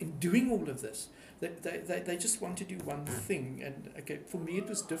 In doing all of this, they just want to do one thing. And okay, for me it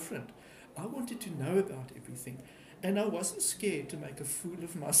was different. I wanted to know about everything, and I wasn't scared to make a fool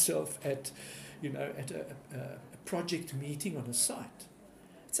of myself at a project meeting on a site.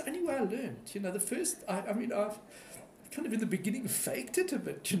 It's the only way I learned. The first, I've kind of in the beginning faked it a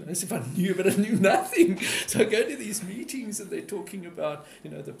bit, as if I knew, but I knew nothing. So I go to these meetings and they're talking about,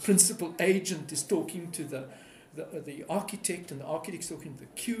 the principal agent is talking to the architect, and the architect's talking to the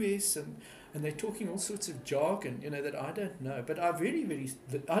QS, and they're talking all sorts of jargon, that I don't know. But I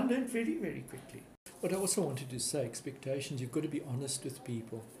learned very, very quickly. But I also wanted to say expectations. You've got to be honest with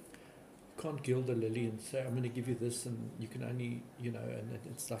people. You can't gild the lily and say, I'm going to give you this, and you can only, and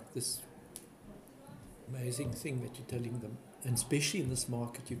it's like this amazing thing that you're telling them. And especially in this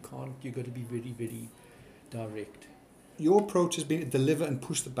market, you've got to be very, very direct. Your approach has been to deliver and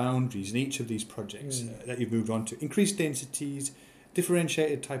push the boundaries in each of these projects that you've moved on to. Increased densities,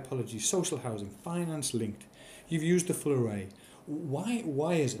 differentiated typology, social housing, finance linked. You've used the full array.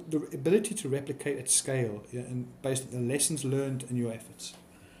 Why is it? The ability to replicate at scale and based on the lessons learned and your efforts.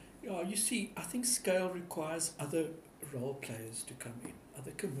 Yeah, you see, I think scale requires other role players to come in,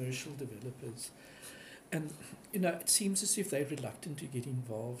 other commercial developers. And, it seems as if they're reluctant to get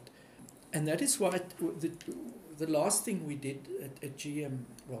involved. And that is why the last thing we did at GM,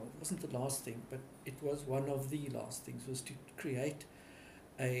 well, it wasn't the last thing, but it was one of the last things, was to create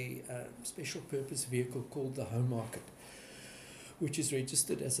a special purpose vehicle called the Home Market, which is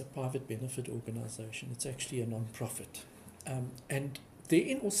registered as a private benefit organisation. It's actually a non-profit. And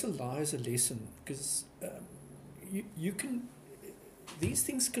therein also lies a lesson, because you can, these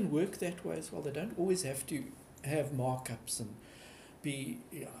things can work that way as well. They don't always have to have markups and be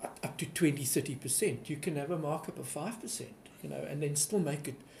up to 20-30%. You can have a markup of 5%, and then still make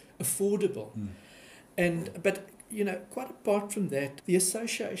it affordable. But quite apart from that, the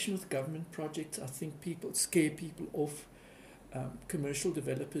association with government projects, I think scare people off. Commercial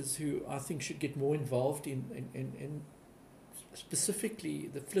developers who I think should get more involved in specifically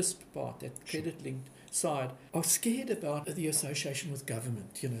the FLISP part, that credit-linked side, are scared about the association with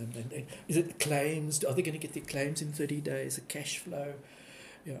government. And is it claims? Are they going to get their claims in 30 days? A cash flow?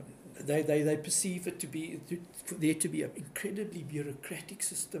 They perceive it to be there to be an incredibly bureaucratic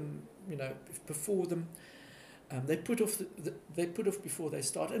system. Before them, they put off before they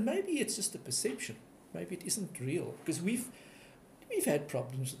start, and maybe it's just a perception. Maybe it isn't real, because we've had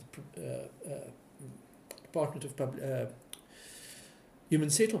problems with the Department of Human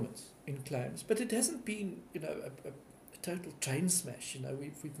Settlements in claims, but it hasn't been a total train smash.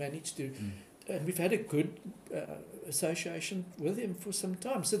 We've managed to, and we've had a good association with them for some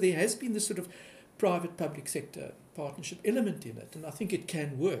time. So there has been this sort of private-public sector partnership element in it, and I think it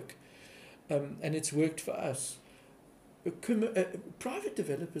can work, and it's worked for us. Private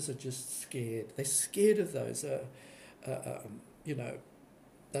developers are just scared. They're scared of those.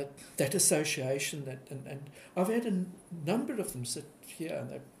 That association, and I've had a number of them sit here and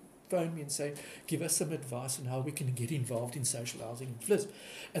they phone me and say, give us some advice on how we can get involved in social housing in FLISP.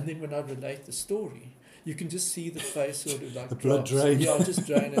 And then when I relate the story, you can just see the face sort of like the blood drain. Yeah, just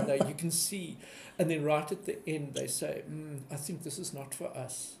drain, and you can see. And then right at the end they say, I think this is not for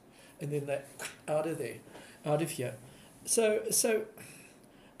us. And then they're out of here. So,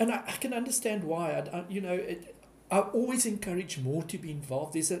 and I can understand why. I always encourage more to be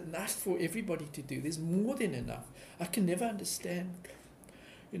involved. There's enough for everybody to do. There's more than enough. I can never understand,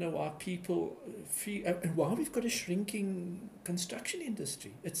 why people feel, and why we've got a shrinking construction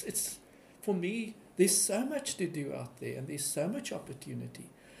industry. It's for me, there's so much to do out there, and there's so much opportunity.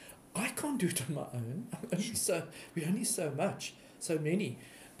 I can't do it on my own. We're only so much, so many.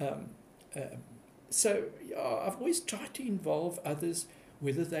 So I've always tried to involve others,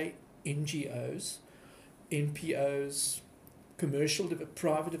 whether they NGOs, NPOs, commercial,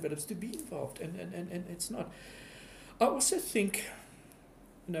 private developers, to be involved, and it's not. I also think,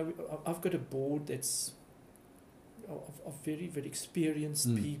 I've got a board that's of very, very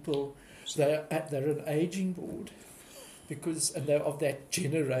experienced people. They're an aging board, and they're of that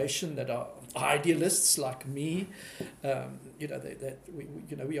generation that are idealists like me. We're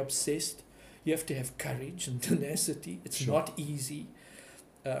obsessed. You have to have courage and tenacity. It's not easy.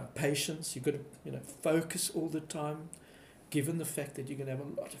 Patience. You've got to focus all the time. Given the fact that you're going to have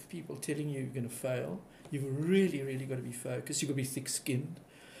a lot of people telling you you're going to fail, you've really, really got to be focused. You've got to be thick-skinned.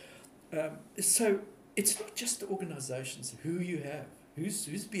 So it's not just the organisations. Who you have, who's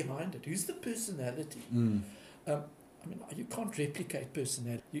behind it, who's the personality. You can't replicate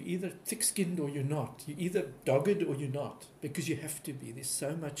personality. You're either thick-skinned or you're not. You're either dogged or you're not, because you have to be. There's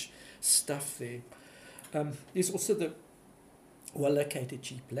so much stuff there. There's also the well-located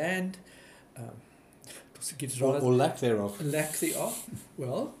cheap land. It also gives or lack thereof. Lack thereof.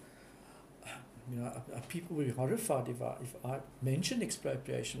 Well, people will be horrified if I mention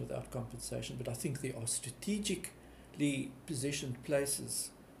expropriation without compensation, but I think there are strategically positioned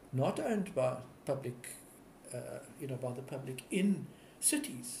places not owned by public, by the public in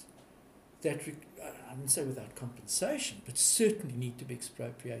cities that, I wouldn't say without compensation, but certainly need to be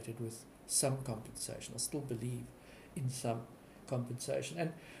expropriated with some compensation. I still believe in some compensation.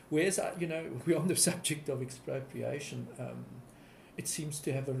 And whereas, we're on the subject of expropriation, it seems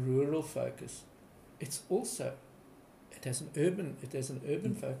to have a rural focus. It has an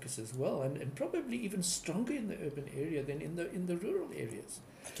urban focus as well, and probably even stronger in the urban area than in the rural areas.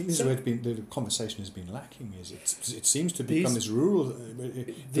 I think this is where the conversation has been lacking. It seems to become this rural.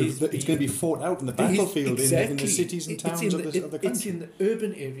 It's going to be fought out in the battlefield in the cities and towns of the country. It's in the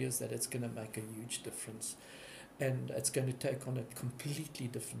urban areas that it's going to make a huge difference, and it's going to take on a completely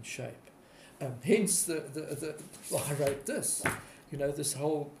different shape. Hence, I wrote this. This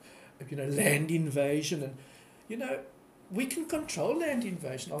whole, land invasion, and we can control land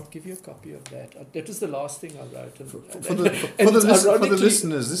invasion. I'll give you a copy of that. That was the last thing I wrote. For the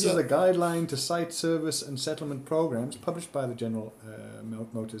listeners, this is a guideline to site service and settlement programs published by the General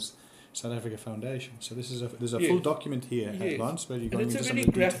Motors South Africa Foundation. So there's a full document here, Advance, where you're going into some. It's a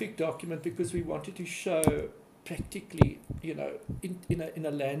really graphic document because we wanted to show practically, in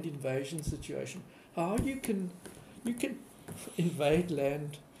a land invasion situation, how you can invade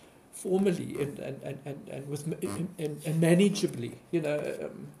land formally and with and manageably,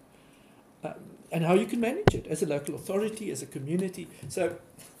 and how you can manage it as a local authority, as a community. So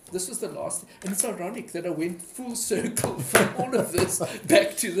this was the last, and it's ironic that I went full circle from all of this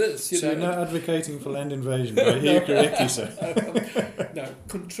back to this. So you're not advocating for land invasion, do I hear you correctly, sir? No,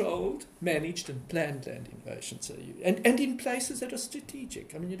 controlled, managed, and planned land invasion. So and in places that are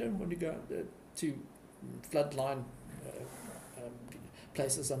strategic. I mean, you don't want to go to floodline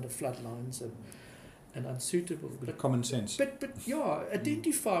places under floodlines and unsuitable. But common sense. But yeah,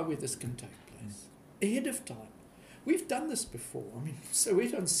 identify where this can take place ahead of time. We've done this before. I mean,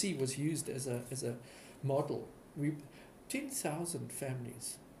 Soweto-on-Sea was used as a model. 10,000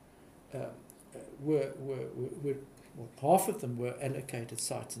 families were half of them were allocated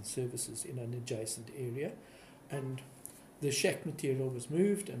sites and services in an adjacent area, and the shack material was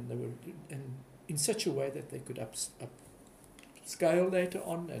moved, and they were in such a way that they could upscale later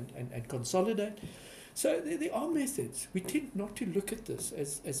on and consolidate. So there are methods. We tend not to look at this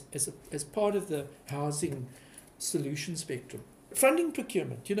as part of the housing solution spectrum. Funding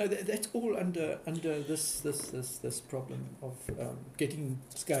procurement, that's all under this problem of getting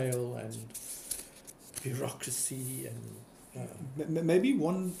scale and bureaucracy and. Maybe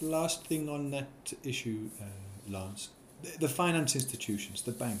one last thing on that issue, Lance. The finance institutions,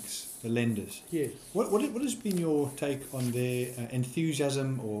 the banks, the lenders. Yes. What has been your take on their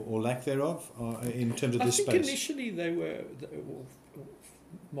enthusiasm or lack thereof in terms of this space? I think initially they were.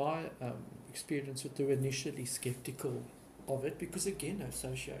 My experience with they were initially sceptical of it because again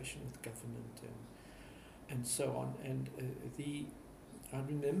association with government and so on, and I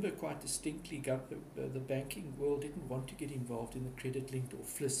remember quite distinctly the banking world didn't want to get involved in the credit linked or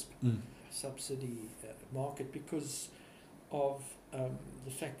FLISP subsidy market because of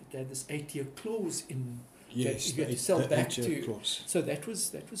the fact that they had this 8-year clause in yes, you had to sell back to clause. So that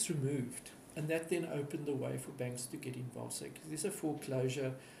was removed, and that then opened the way for banks to get involved. So there's a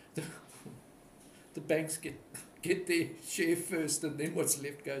foreclosure, the banks get their share first, and then what's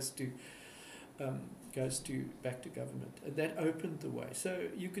left goes to back to government, and that opened the way. So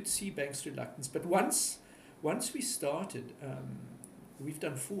you could see banks' reluctance, but once we started, we've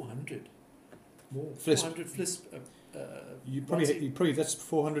done 400 more, FLISP. 400 FLISP. You probably that's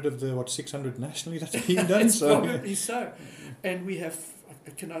 400 of the 600 nationally that's been done. It's so probably so, and we have.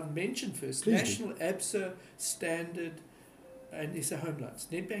 Can I mention first? Please National ABSA standard, and it's a home loans.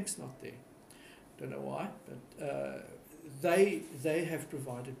 Nedbank's not there. Don't know why, but they have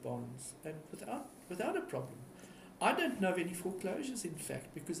provided bonds and without a problem. I don't know of any foreclosures, in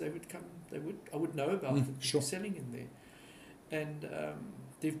fact, because they would come. I would know about them sure. selling in there, and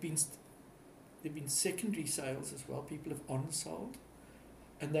there've been secondary sales as well. People have on-sold,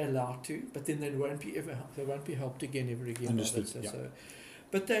 and they're allowed to, but then they won't be helped again ever again. Understood. So,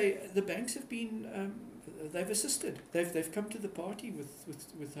 but the banks have been they've assisted. They've come to the party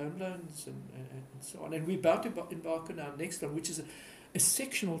with home loans and so on. And we're about to embark on our next one, which is a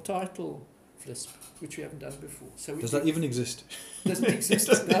sectional title FLISP, which we haven't done before. So does that even exist? Doesn't exist.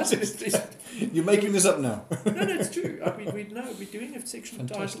 Doesn't exist. You're making this up now. No, it's true. I mean, we're doing a sectional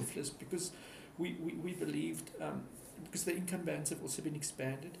title FLISP because we believed because the income bands have also been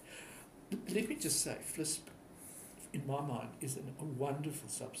expanded. Let me just say, FLISP, in my mind, is a wonderful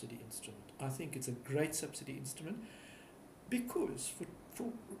subsidy instrument. I think it's a great subsidy instrument because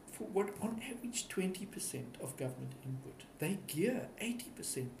for what on average 20% of government input, they gear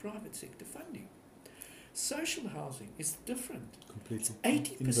 80% private sector funding. Social housing is different. Completely.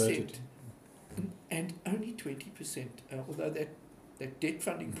 It's 80% and only 20%, although that debt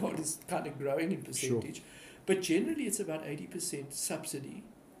funding part is kind of growing in percentage. Sure. But generally it's about 80% subsidy,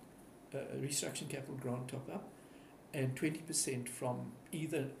 restructuring capital grant top-up, and 20% from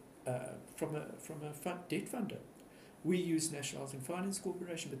either from a debt funder. We use National Housing Finance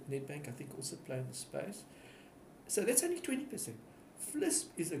Corporation, but Nedbank I think also play in the space. So that's only 20%. FLISP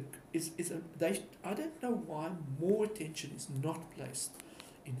is a I don't know why more attention is not placed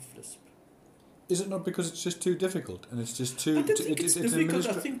in FLISP. Is it not because it's just too difficult and it's just too? I don't think it's difficult.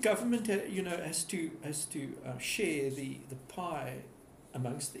 I think government, has to share the pie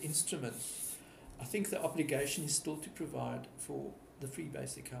amongst the instruments. I think the obligation is still to provide for the free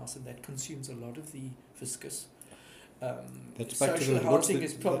basic house, and that consumes a lot of the fiscus. That's back social to housing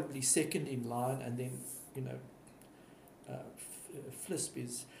is probably second in line, and then FLISP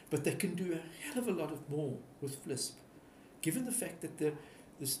is, but they can do a hell of a lot of more with FLISP, given the fact that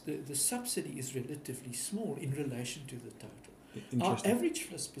the subsidy is relatively small in relation to the total. Our average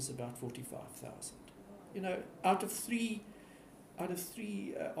FLISP is about 45,000. Out of three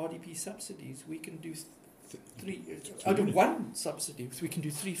RDP subsidies, we can do three out of one subsidy, so we can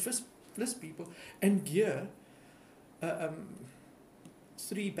do 3 FLIS people and gear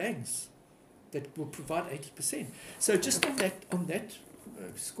 3 banks that will provide 80%. So just on that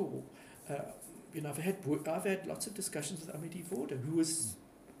score, I've had lots of discussions with Amity Vorder, who was,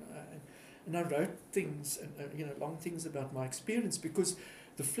 and I wrote things, long things about my experience, because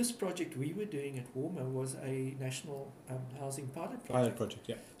the FLIS project we were doing at Warmer was a national housing pilot project.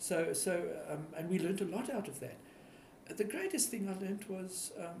 Yeah. So and we learned a lot out of that. The greatest thing I learned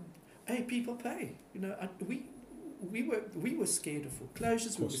was, people pay. We were scared of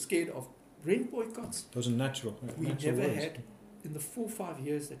foreclosures. We were scared of rent boycotts. Those are natural. We natural never ways. had, in the 4 or 5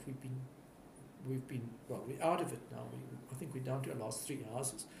 years that we've been we're out of it now. I think we're down to our last 3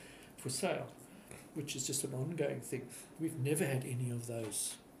 houses for sale, which is just an ongoing thing. We've never had any of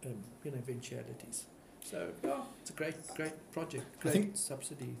those eventualities. So it's a great project, great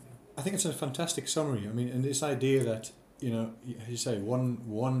subsidy. I think it's a fantastic summary. I mean, and this idea that, as you say,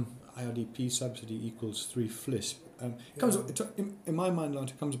 one IRDP subsidy equals 3 FLIS. In my mind,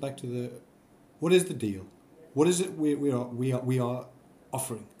 it comes back to what is the deal? What is it we are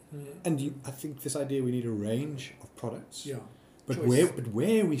offering? And I think this idea we need a range of products. Yeah. But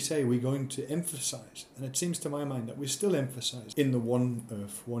where we say we're going to emphasise, and it seems to my mind that we still emphasise in the one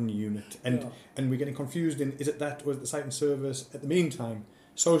earth, one unit, and we're getting confused in, is it that or is it the site and service? At the meantime,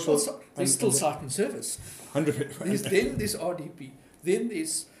 social... There's still site and service. 100%. Then there's RDP. Then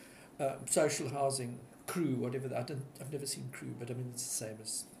there's social housing, CRU, whatever. I've never seen CRU, but I mean it's the same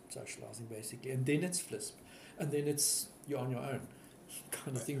as social housing basically. And then it's FLISP. And then it's you're on your own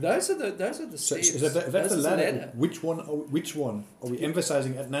kind of thing. Those are the steps. So that's the ladder. Which one are we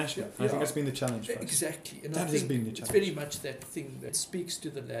emphasising at national? I think that's been the challenge for us. Exactly. And that has been the challenge. It's very much that thing that speaks to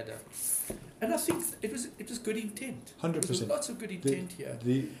the ladder. And I think it was good intent. 100%. There was lots of good intent here.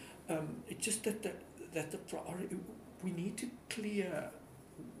 It's just that the priority, we need to clear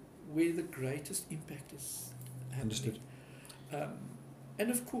where the greatest impact is happening. Understood. And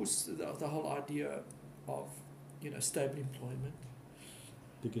of course the whole idea of stable employment.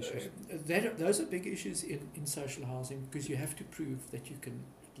 Big issues. Those are big issues in social housing, because you have to prove that you can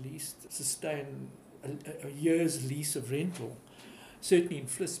at least sustain a year's lease of rental. Certainly in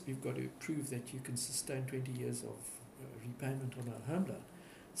FLIS, we've got to prove that you can sustain 20 years of repayment on a home loan.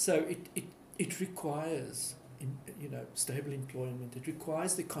 So it requires stable employment. It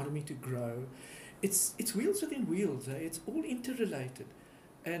requires the economy to grow. It's wheels within wheels. It's all interrelated,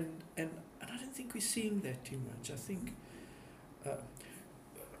 and I don't think we're seeing that too much. I think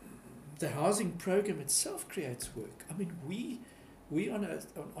the housing program itself creates work. I mean, we on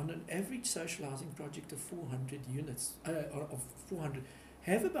an average social housing project of 400 units, of 400,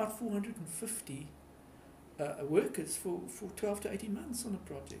 have about 450 workers for 12 to 18 months on a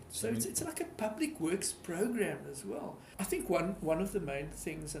project. So it's like a public works program as well. I think one of the main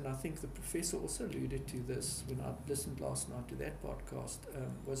things, and I think the professor also alluded to this when I listened last night to that podcast,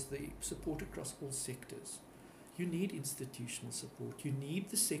 was the support across all sectors. You need institutional support. You need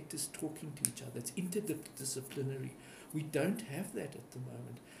the sectors talking to each other. It's interdisciplinary. We don't have that at the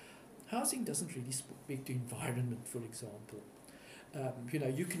moment. Housing doesn't really speak to environment, for example.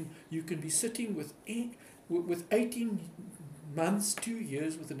 You can be sitting with 18 months, 2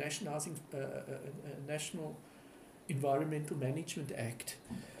 years with the National Environmental Management Act,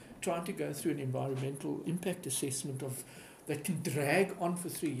 trying to go through an environmental impact assessment that can drag on for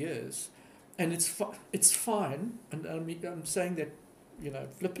 3 years. And it's fine, and I'm saying that,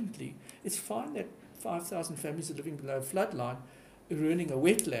 flippantly, it's fine that 5,000 families are living below floodline, ruining a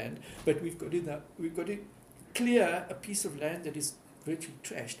wetland, but we've got to clear a piece of land that is virtually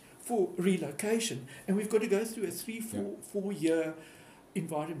trashed for relocation, and we've got to go through a 4 year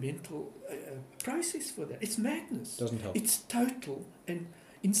environmental process for that. It's madness. Doesn't help. It's total and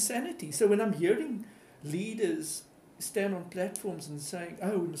insanity. So when I'm hearing leaders stand on platforms and saying,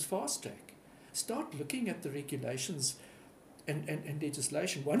 we must fast track, start looking at the regulations and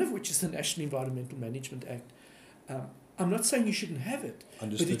legislation, one of which is the National Environmental Management Act. I'm not saying you shouldn't have it,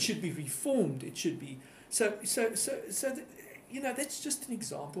 Understood. but it should be reformed. It should be so that's just an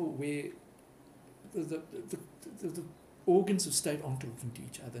example where the organs of state aren't talking to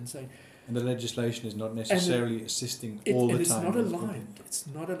each other and saying. And the legislation is not necessarily assisting all the time. It's not aligned. It's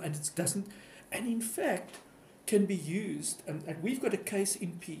not, and it doesn't, and in fact, can be used. And we've got a case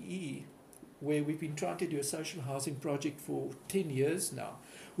in PE where we've been trying to do a social housing project for 10 years now,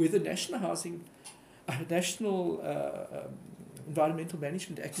 where the National Environmental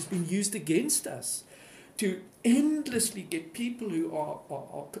Management Act has been used against us to endlessly get people who are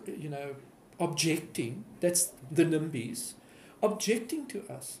objecting, that's the NIMBYs, objecting to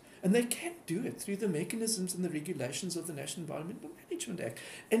us. And they can do it through the mechanisms and the regulations of the National Environmental Management Act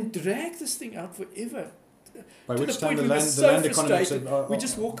and drag this thing out forever. By to which the time point the we land, were the so land economists frustrated, we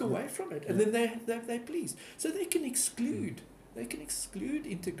just walk away from it, and Yeah. then they're pleased. So they can exclude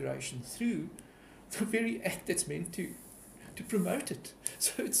integration through the very act that's meant to promote it.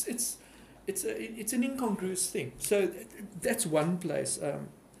 So it's an incongruous thing. So that's one place.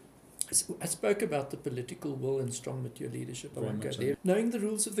 I spoke about the political will and strong mature leadership. I Very won't go much so. there. Knowing the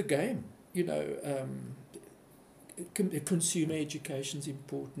rules of the game, consumer education is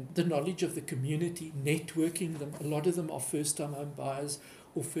important. The knowledge of the community, networking them. A lot of them are first-time home buyers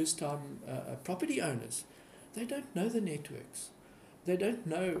or first-time property owners. They don't know the networks. They don't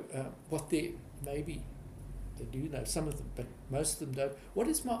know what they maybe. They do know some of them, but most of them don't. What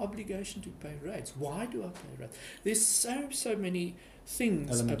is my obligation to pay rates? Why do I pay rates? There's so many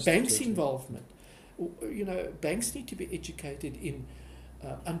things. Banks' involvement. Banks need to be educated in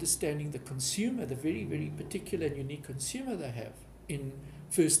understanding the consumer, the very, very particular and unique consumer they have in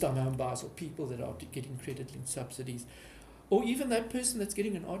first-time home buyers or people that are getting credit-linked subsidies, or even that person that's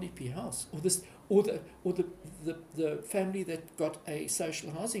getting an RDP house, or the family that got a social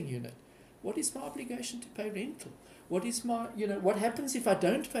housing unit. What is my obligation to pay rental? What is my, what happens if I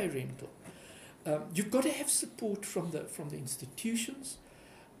don't pay rental? You've got to have support from the institutions.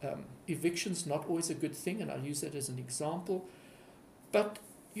 Eviction's not always a good thing, and I'll use that as an example. But,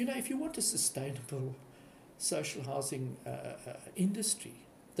 if you want a sustainable social housing industry,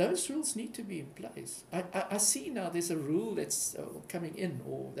 those rules need to be in place. I see now there's a rule that's coming in,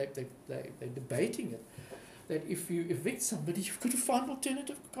 or they're debating it, that if you evict somebody, you've got to find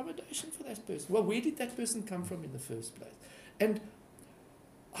alternative accommodation for that person. Well, where did that person come from in the first place? And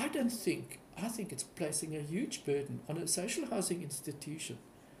I think it's placing a huge burden on a social housing institution.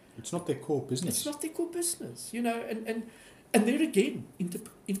 It's not their core business. It's not their core business, and there again,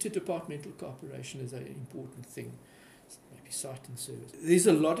 interdepartmental cooperation is an important thing. Maybe site and service. There's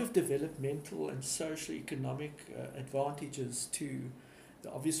a lot of developmental and socio-economic advantages to.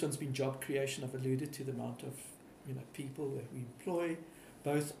 The obvious one's been job creation. I've alluded to the amount of people that we employ,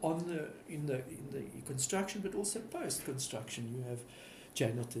 both in the construction, but also post construction. You have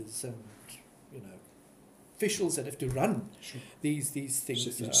janitors and officials that have to run these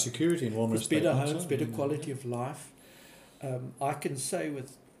things. Security in one with respect. Better homes, better quality of life. I can say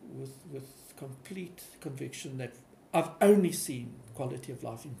with complete conviction that I've only seen quality of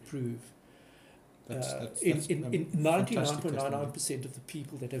life improve. In 99.99% of the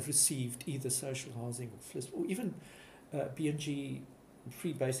people that have received either social housing or FLIS or even B&G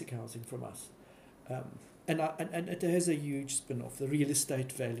free basic housing from us, and it has a huge spin-off. The real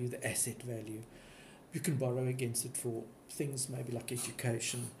estate value, the asset value, you can borrow against it for things maybe like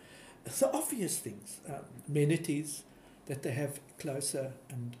education, the obvious things, amenities that they have closer,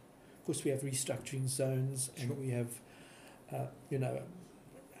 and of course we have restructuring zones, and we have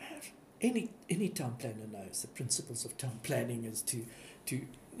Any town planner knows the principles of town planning is to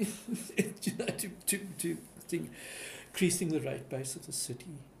increasing the rate base of the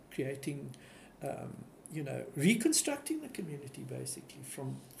city, creating, reconstructing the community basically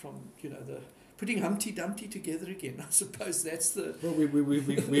from the putting Humpty Dumpty together again. I suppose that's the. Well, we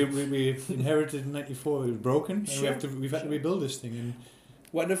inherited in '94. It was broken, and we've had to rebuild this thing. And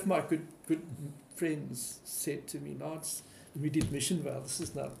one of my good friends said to me, Lance, we did Mission Vale.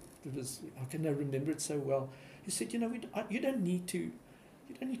 I can now remember it so well. He said, you don't need to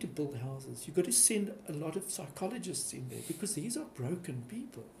build houses. You've got to send a lot of psychologists in there because these are broken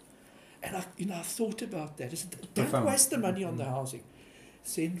people. And I thought about that. I said, don't waste the money on the housing.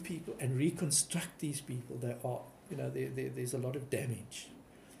 Send people and reconstruct these people. They are, there's a lot of damage.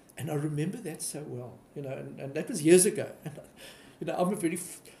 And I remember that so well, and that was years ago. And,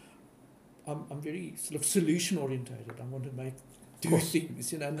 I'm very sort of solution orientated. I want to do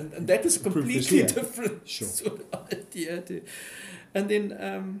things, and that was a completely different sort of idea. And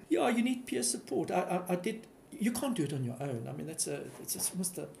then, you need peer support. You can't do it on your own. I mean, it's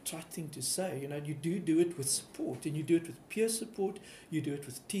almost a trite thing to say. You do it with support, and you do it with peer support. You do it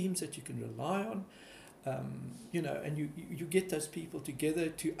with teams that you can rely on, and you get those people together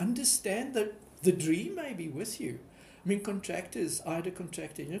to understand that the dream may be with you. I mean, contractors, I had a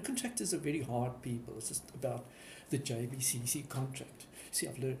contractor. Contractors are very hard people. It's just about the JBCC contract. See,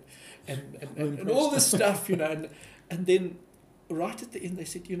 I've learned. And all this stuff, and then right at the end they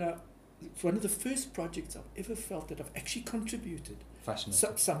said, it's one of the first projects I've ever felt that I've actually contributed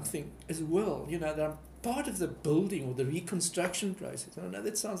something as well, that I'm part of the building or the reconstruction process. I know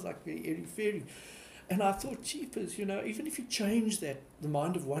that sounds like very airy-fairy. And I thought, cheapers, even if you change the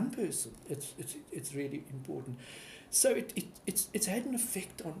mind of one person, it's really important. So it's had an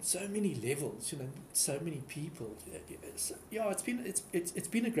effect on so many levels, so many people. It's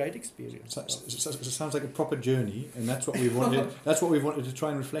been a great experience. So it sounds like a proper journey, and that's what we wanted. That's what we wanted to try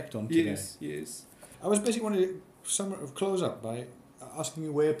and reflect on today. Yes. I was basically wanting to close up by asking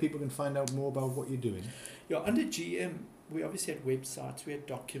you where people can find out more about what you're doing. Yeah, under GM, we obviously had websites, we had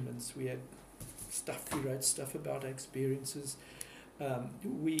documents, we had stuff. We wrote stuff about our experiences.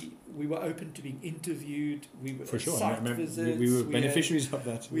 We were open to being interviewed. We were For sure. site visits. We were beneficiaries of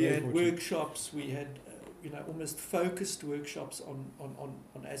that. We had workshops. We had almost focused workshops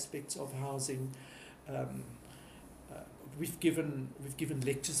on aspects of housing. We've given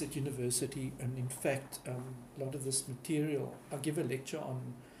lectures at university, and in fact, a lot of this material. I'll give a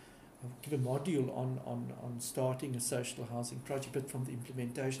module on starting a social housing project, but from the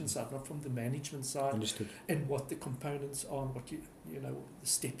implementation side, not from the management side. Understood. And what the components are, and what the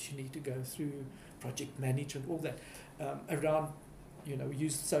steps you need to go through, project management, all that. Around, we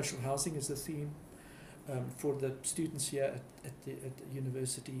use social housing as a theme for the students here at the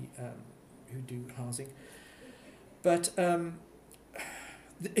university who do housing. But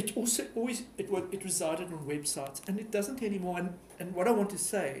it also it resided on websites, and it doesn't anymore. And what I want to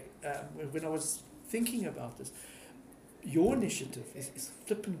say when I was thinking about this, your initiative is a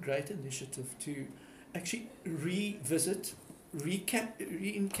flippin' great initiative to actually revisit,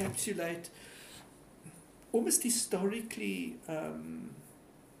 re-encapsulate, almost historically.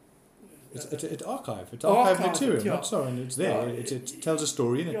 It's archive. It's archive material. Yeah. Not so, and it's there. It tells a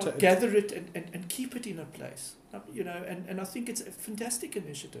story, and gather it and keep it in a place. And I think it's a fantastic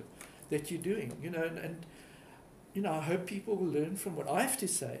initiative that you're doing. And I hope people will learn from what I have to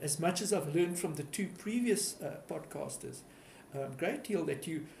say, as much as I've learned from the two previous podcasters. Great deal that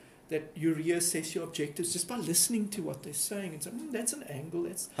you reassess your objectives just by listening to what they're saying and say, that's an angle.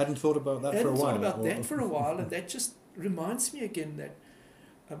 Hadn't thought about that for a while. And that just reminds me again that.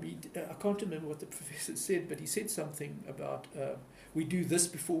 I can't remember what the professor said, but he said something about we do this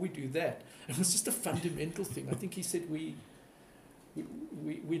before we do that. It was just a fundamental thing. I think he said we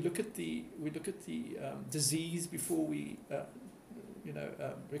look at the disease before we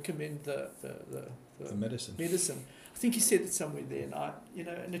recommend the medicine. I think he said it somewhere there,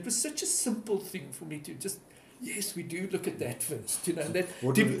 and it was such a simple thing for me to just. Yes, we do look at that first. And that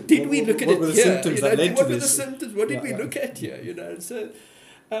did we look at it here? What were the symptoms that led to this? What were the symptoms? What did we look at here? So.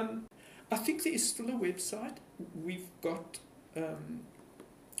 I think there is still a website. We've got the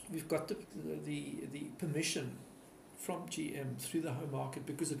permission from GM through the Home Market,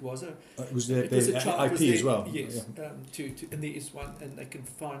 because it was a IP as well. Yes, and there is one, and they can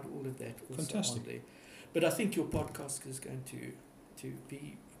find all of that also. Fantastic. On there. But I think your podcast is going to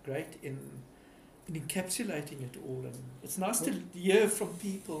be great in encapsulating it all, and it's nice to hear from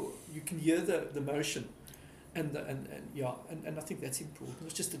people. You can hear the motion. And I think that's important.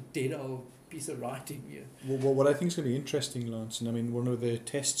 It's just a dead old piece of writing. Yeah. Well, what I think is going to be interesting, Lance, and I mean one of the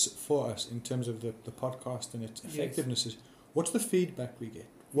tests for us in terms of the podcast and its effectiveness is what's the feedback we get.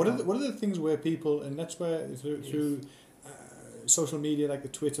 What are the things where people, and that's where through social media like the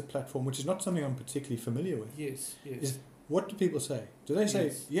Twitter platform, which is not something I'm particularly familiar with. Yes. Is what do people say? Do they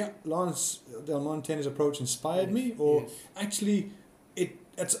say, Lance Del Montaigne's approach inspired me, or actually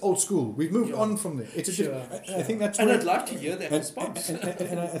it's old school. We've moved on from there. It's I think that's. And I'd like to hear that response.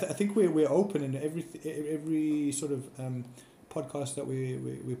 And I think we're open in every sort of podcast that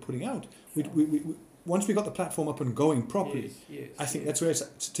we're putting out. We once we got the platform up and going properly, I think that's where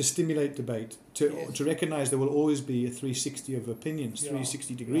it's to stimulate debate, to recognise there will always be a 360 of opinions,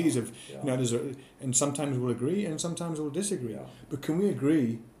 360 degrees of and sometimes we'll agree and sometimes we'll disagree. But can we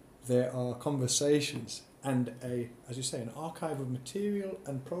agree there are conversations and as you say, an archive of material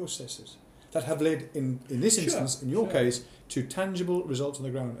and processes that have led, in this instance, in your case, to tangible results on the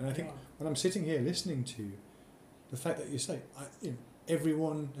ground. And I think when I'm sitting here listening to you, the fact that you say,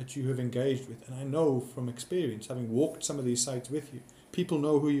 everyone that you have engaged with, and I know from experience, having walked some of these sites with you, people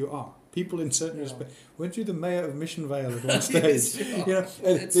know who you are. People in certain respect. Weren't you the mayor of Mission Vale at one stage?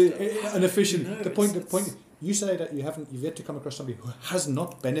 An official. The point. You say that you've yet to come across somebody who has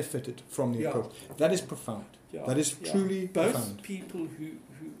not benefited from the approach. That is profound. That is truly profound. Both people who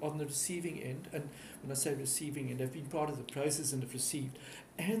on the receiving end, and when I say receiving end, have been part of the process and have received,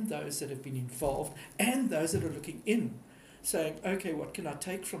 and those that have been involved, and those that are looking in, saying, okay, what can I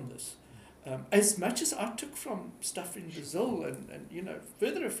take from this? As much as I took from stuff in Brazil and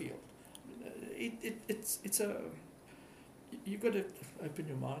further afield, it's a you've got to open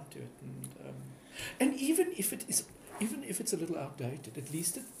your mind to it, and even if it's a little outdated, at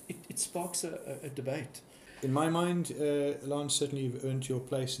least it sparks a debate. In my mind, Lance, certainly you've earned your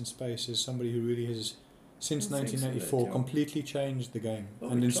place in space as somebody who really has since I think so, 1994 yeah. completely changed the game, Oh,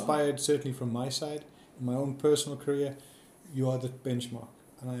 and we inspired certainly from my side, in my own personal career. You are the benchmark,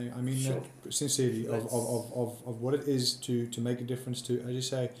 and I mean Sure. that sincerely of what it is to make a difference, to, as you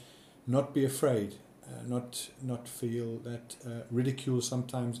say, not be afraid, not feel that ridicule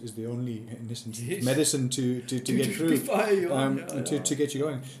sometimes is the only, in essence, Yes. medicine to get through, to get you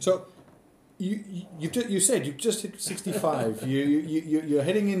going. So you said you've just hit 65. You're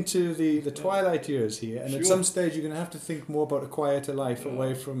heading into the twilight years here, and at Sure. some stage you're going to have to think more about a quieter life,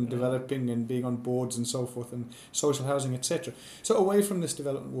 away from Yeah. developing and being on boards and so forth, and social housing, etc. So away from this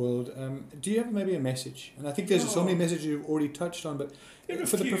development world, do you have maybe a message? And I think there's so many messages you've already touched on, but There are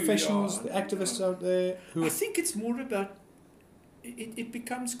for the few, professionals, yeah. the activists out there who I are think it's more about, it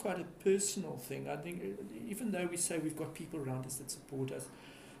becomes quite a personal thing. I think even though we say we've got people around us that support us,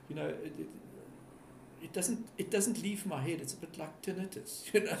 you know, it doesn't leave my head. It's a bit like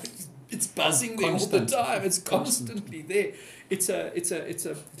tinnitus, you know. It's buzzing there all the time. It's constantly there. It's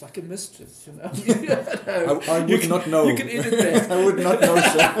like a mistress, you know. I would not know. You can edit that. I would not know,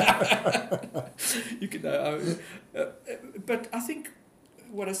 sir. You can but I think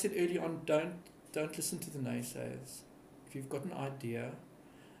what I said earlier on, don't listen to the naysayers. If you've got an idea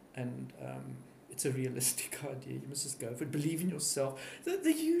and it's a realistic idea, you must just go for it. Believe in yourself.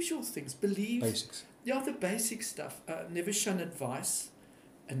 The usual things. Believe. Basics. Yeah, the basic stuff. Never shun advice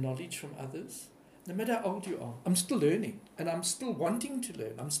and knowledge from others. No matter how old you are. I'm still learning, and I'm still wanting to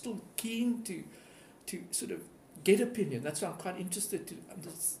learn. I'm still keen to sort of get opinion. That's why I'm quite interested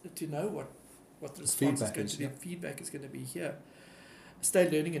to know what the response is going to be. Feedback is going to be here. Stay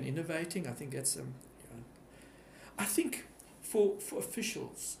learning and innovating. I think that's I think for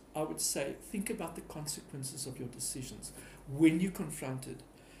officials, I would say think about the consequences of your decisions when you're confronted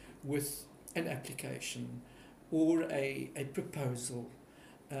with an application or a proposal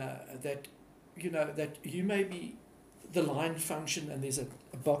that you may be the line function and there's a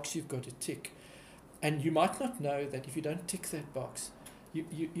box you've got to tick, and you might not know that if you don't tick that box, you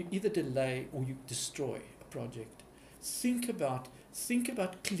either delay or you destroy a project. Think about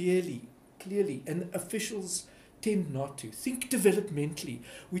clearly, and officials tend not to. Think developmentally.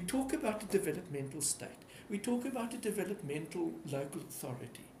 We talk about a developmental state. We talk about a developmental local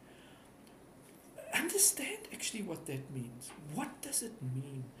authority. Understand actually what that means. What does it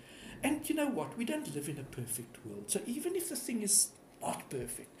mean? And you know what? We don't live in a perfect world. So even if the thing is not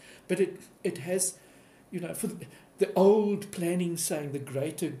perfect, but it has, you know, for the old planning saying the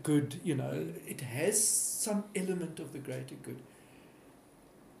greater good, you know, it has some element of the greater good.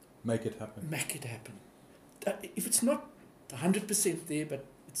 Make it happen. Make it happen. If it's not 100% there, but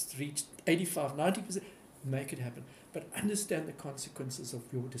it's reached 85, 90%, make it happen. But understand the consequences of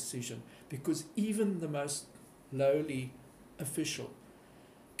your decision, because even the most lowly official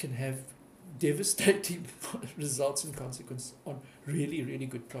can have devastating results and consequences on really, really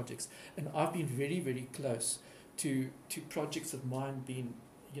good projects. And I've been very, very close to projects of mine being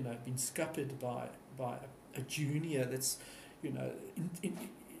scuppered by a junior that's, you know,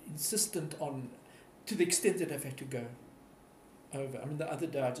 insistent on, to the extent that I've had to go over. I mean, the other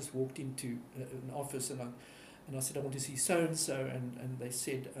day I just walked into an office and I said, I want to see so-and-so, and they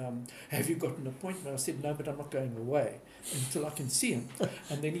said, have you got an appointment? I said, no, but I'm not going away until I can see him.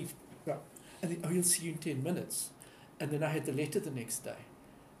 And then he'll see you in 10 minutes. And then I had the letter the next day.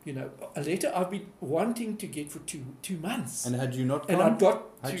 You know, a letter I've been wanting to get for two months. And had you not gone?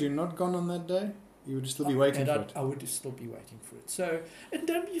 Had you not gone on that day, you would still be waiting for it. I would still be waiting for it. So, and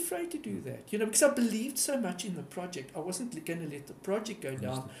don't be afraid to do that. You know, because I believed so much in the project. I wasn't going to let the project go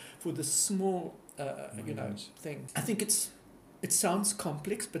down for the small, thing. I think it sounds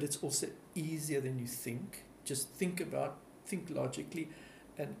complex, but it's also easier than you think. Just think logically,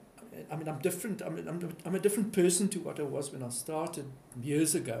 and I mean, I'm different. I'm a different person to what I was when I started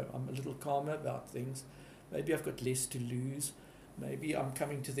years ago. I'm a little calmer about things. Maybe I've got less to lose. Maybe I'm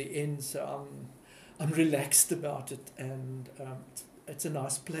coming to the end, so I'm relaxed about it, and it's a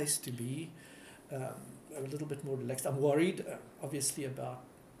nice place to be. A little bit more relaxed. I'm worried, obviously, about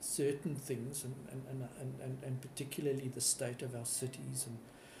certain things, and particularly the state of our cities, and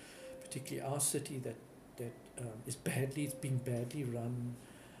particularly our city that it's being badly run.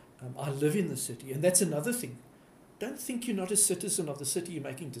 I live in the city, and that's another thing. Don't think you're not a citizen of the city you're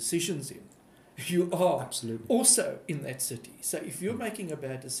making decisions in. You are absolutely also in that city. So if you're making a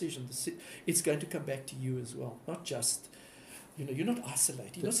bad decision, it's going to come back to you as well. Not just, you know, you're not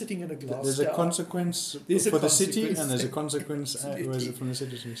isolated. You're not sitting in a glass. There's a consequence for the city, and there's a consequence from the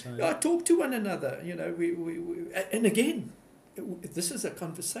citizen side. Yeah, talk to one another. You know, and again, this is a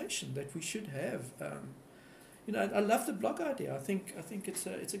conversation that we should have. I love the blog idea. I think it's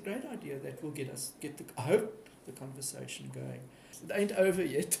a great idea that will I hope the conversation going. It ain't over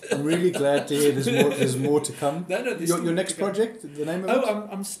yet. I'm really glad to hear there's more to come. No, your next project, the name of it?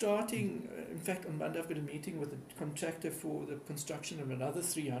 I'm starting. In fact, on Monday I've got a meeting with a contractor for the construction of another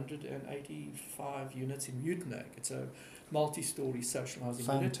 385 units in Uitenhage. It's a multi-story social housing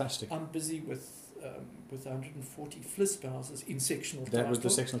Fantastic. unit. I'm busy with 140 FLISP houses in sectional title. That was the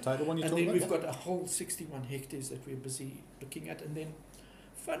sectional title one you told about? And then about? we've got a whole 61 hectares that we're busy looking at. And then,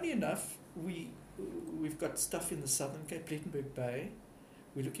 funny enough, we've got stuff in the Southern Cape, Plettenberg Bay.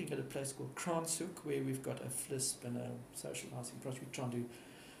 We're looking at a place called Kranshoek, where we've got a FLISP and a social housing project. We're trying to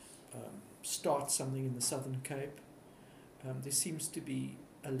start something in the Southern Cape. There seems to be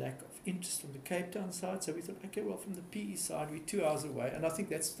a lack of interest from the Cape Town side, so we thought, okay, well, from the PE side, we're 2 hours away, and I think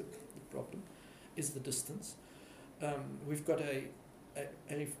that's the problem, is the distance. We've got an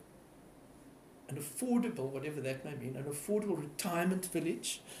affordable, whatever that may mean, an affordable retirement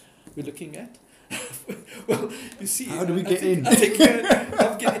village we're looking at. Well, you see, how do we get in? I think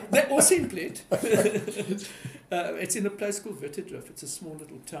I'm getting that also in Plet. It's in a place called Witterdrift. It's a small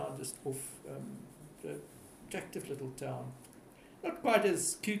little town just off a attractive little town. Not quite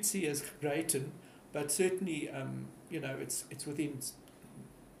as cutesy as Greyton, but certainly it's within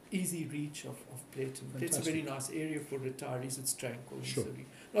easy reach of Plet. It's a very nice area for retirees. It's tranquil. Sure.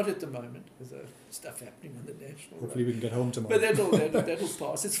 Not at the moment with the stuff happening on the national Hopefully road. we can get home tomorrow. But that'll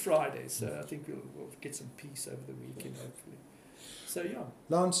pass. It's Friday, so I think we'll get some peace over the weekend, hopefully. So, yeah.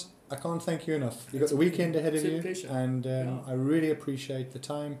 Lance, I can't thank you enough. You've got the weekend ahead of It's a you, pleasure. and I really appreciate the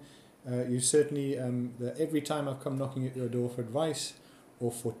time. You certainly, every time I've come knocking at your door for advice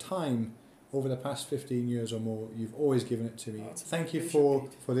or for time over the past 15 years or more, you've always given it to me. Thank you for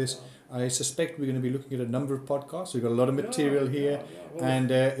this. I suspect we're going to be looking at a number of podcasts. We've got a lot of material here, Well, and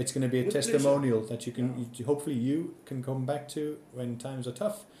it's going to be a with testimonial that you can, hopefully you can come back to when times are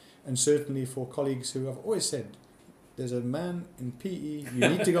tough, and certainly for colleagues who have always said, there's a man in PE you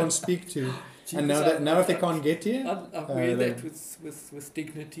need to go and speak to. And now if they can't get to you, I wear that with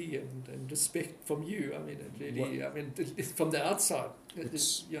dignity and respect from you. I mean, it really. It's from the outside.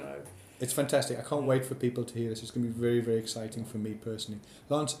 It's fantastic. I can't wait for people to hear this. It's going to be very, very exciting for me personally.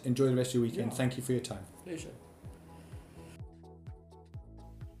 Lance, enjoy the rest of your weekend. Yeah. Thank you for your time. Pleasure.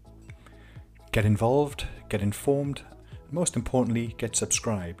 Get involved, get informed, most importantly, get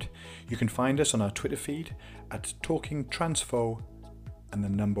subscribed. You can find us on our Twitter feed at Talking Transfo and the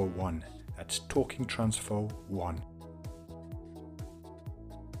number 1. That's Talking Transfo 1.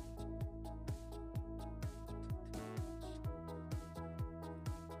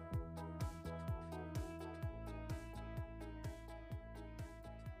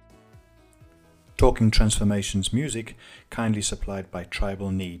 Talking Transformations music kindly supplied by Tribal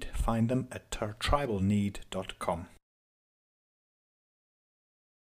Need. Find them at tribalneed.com.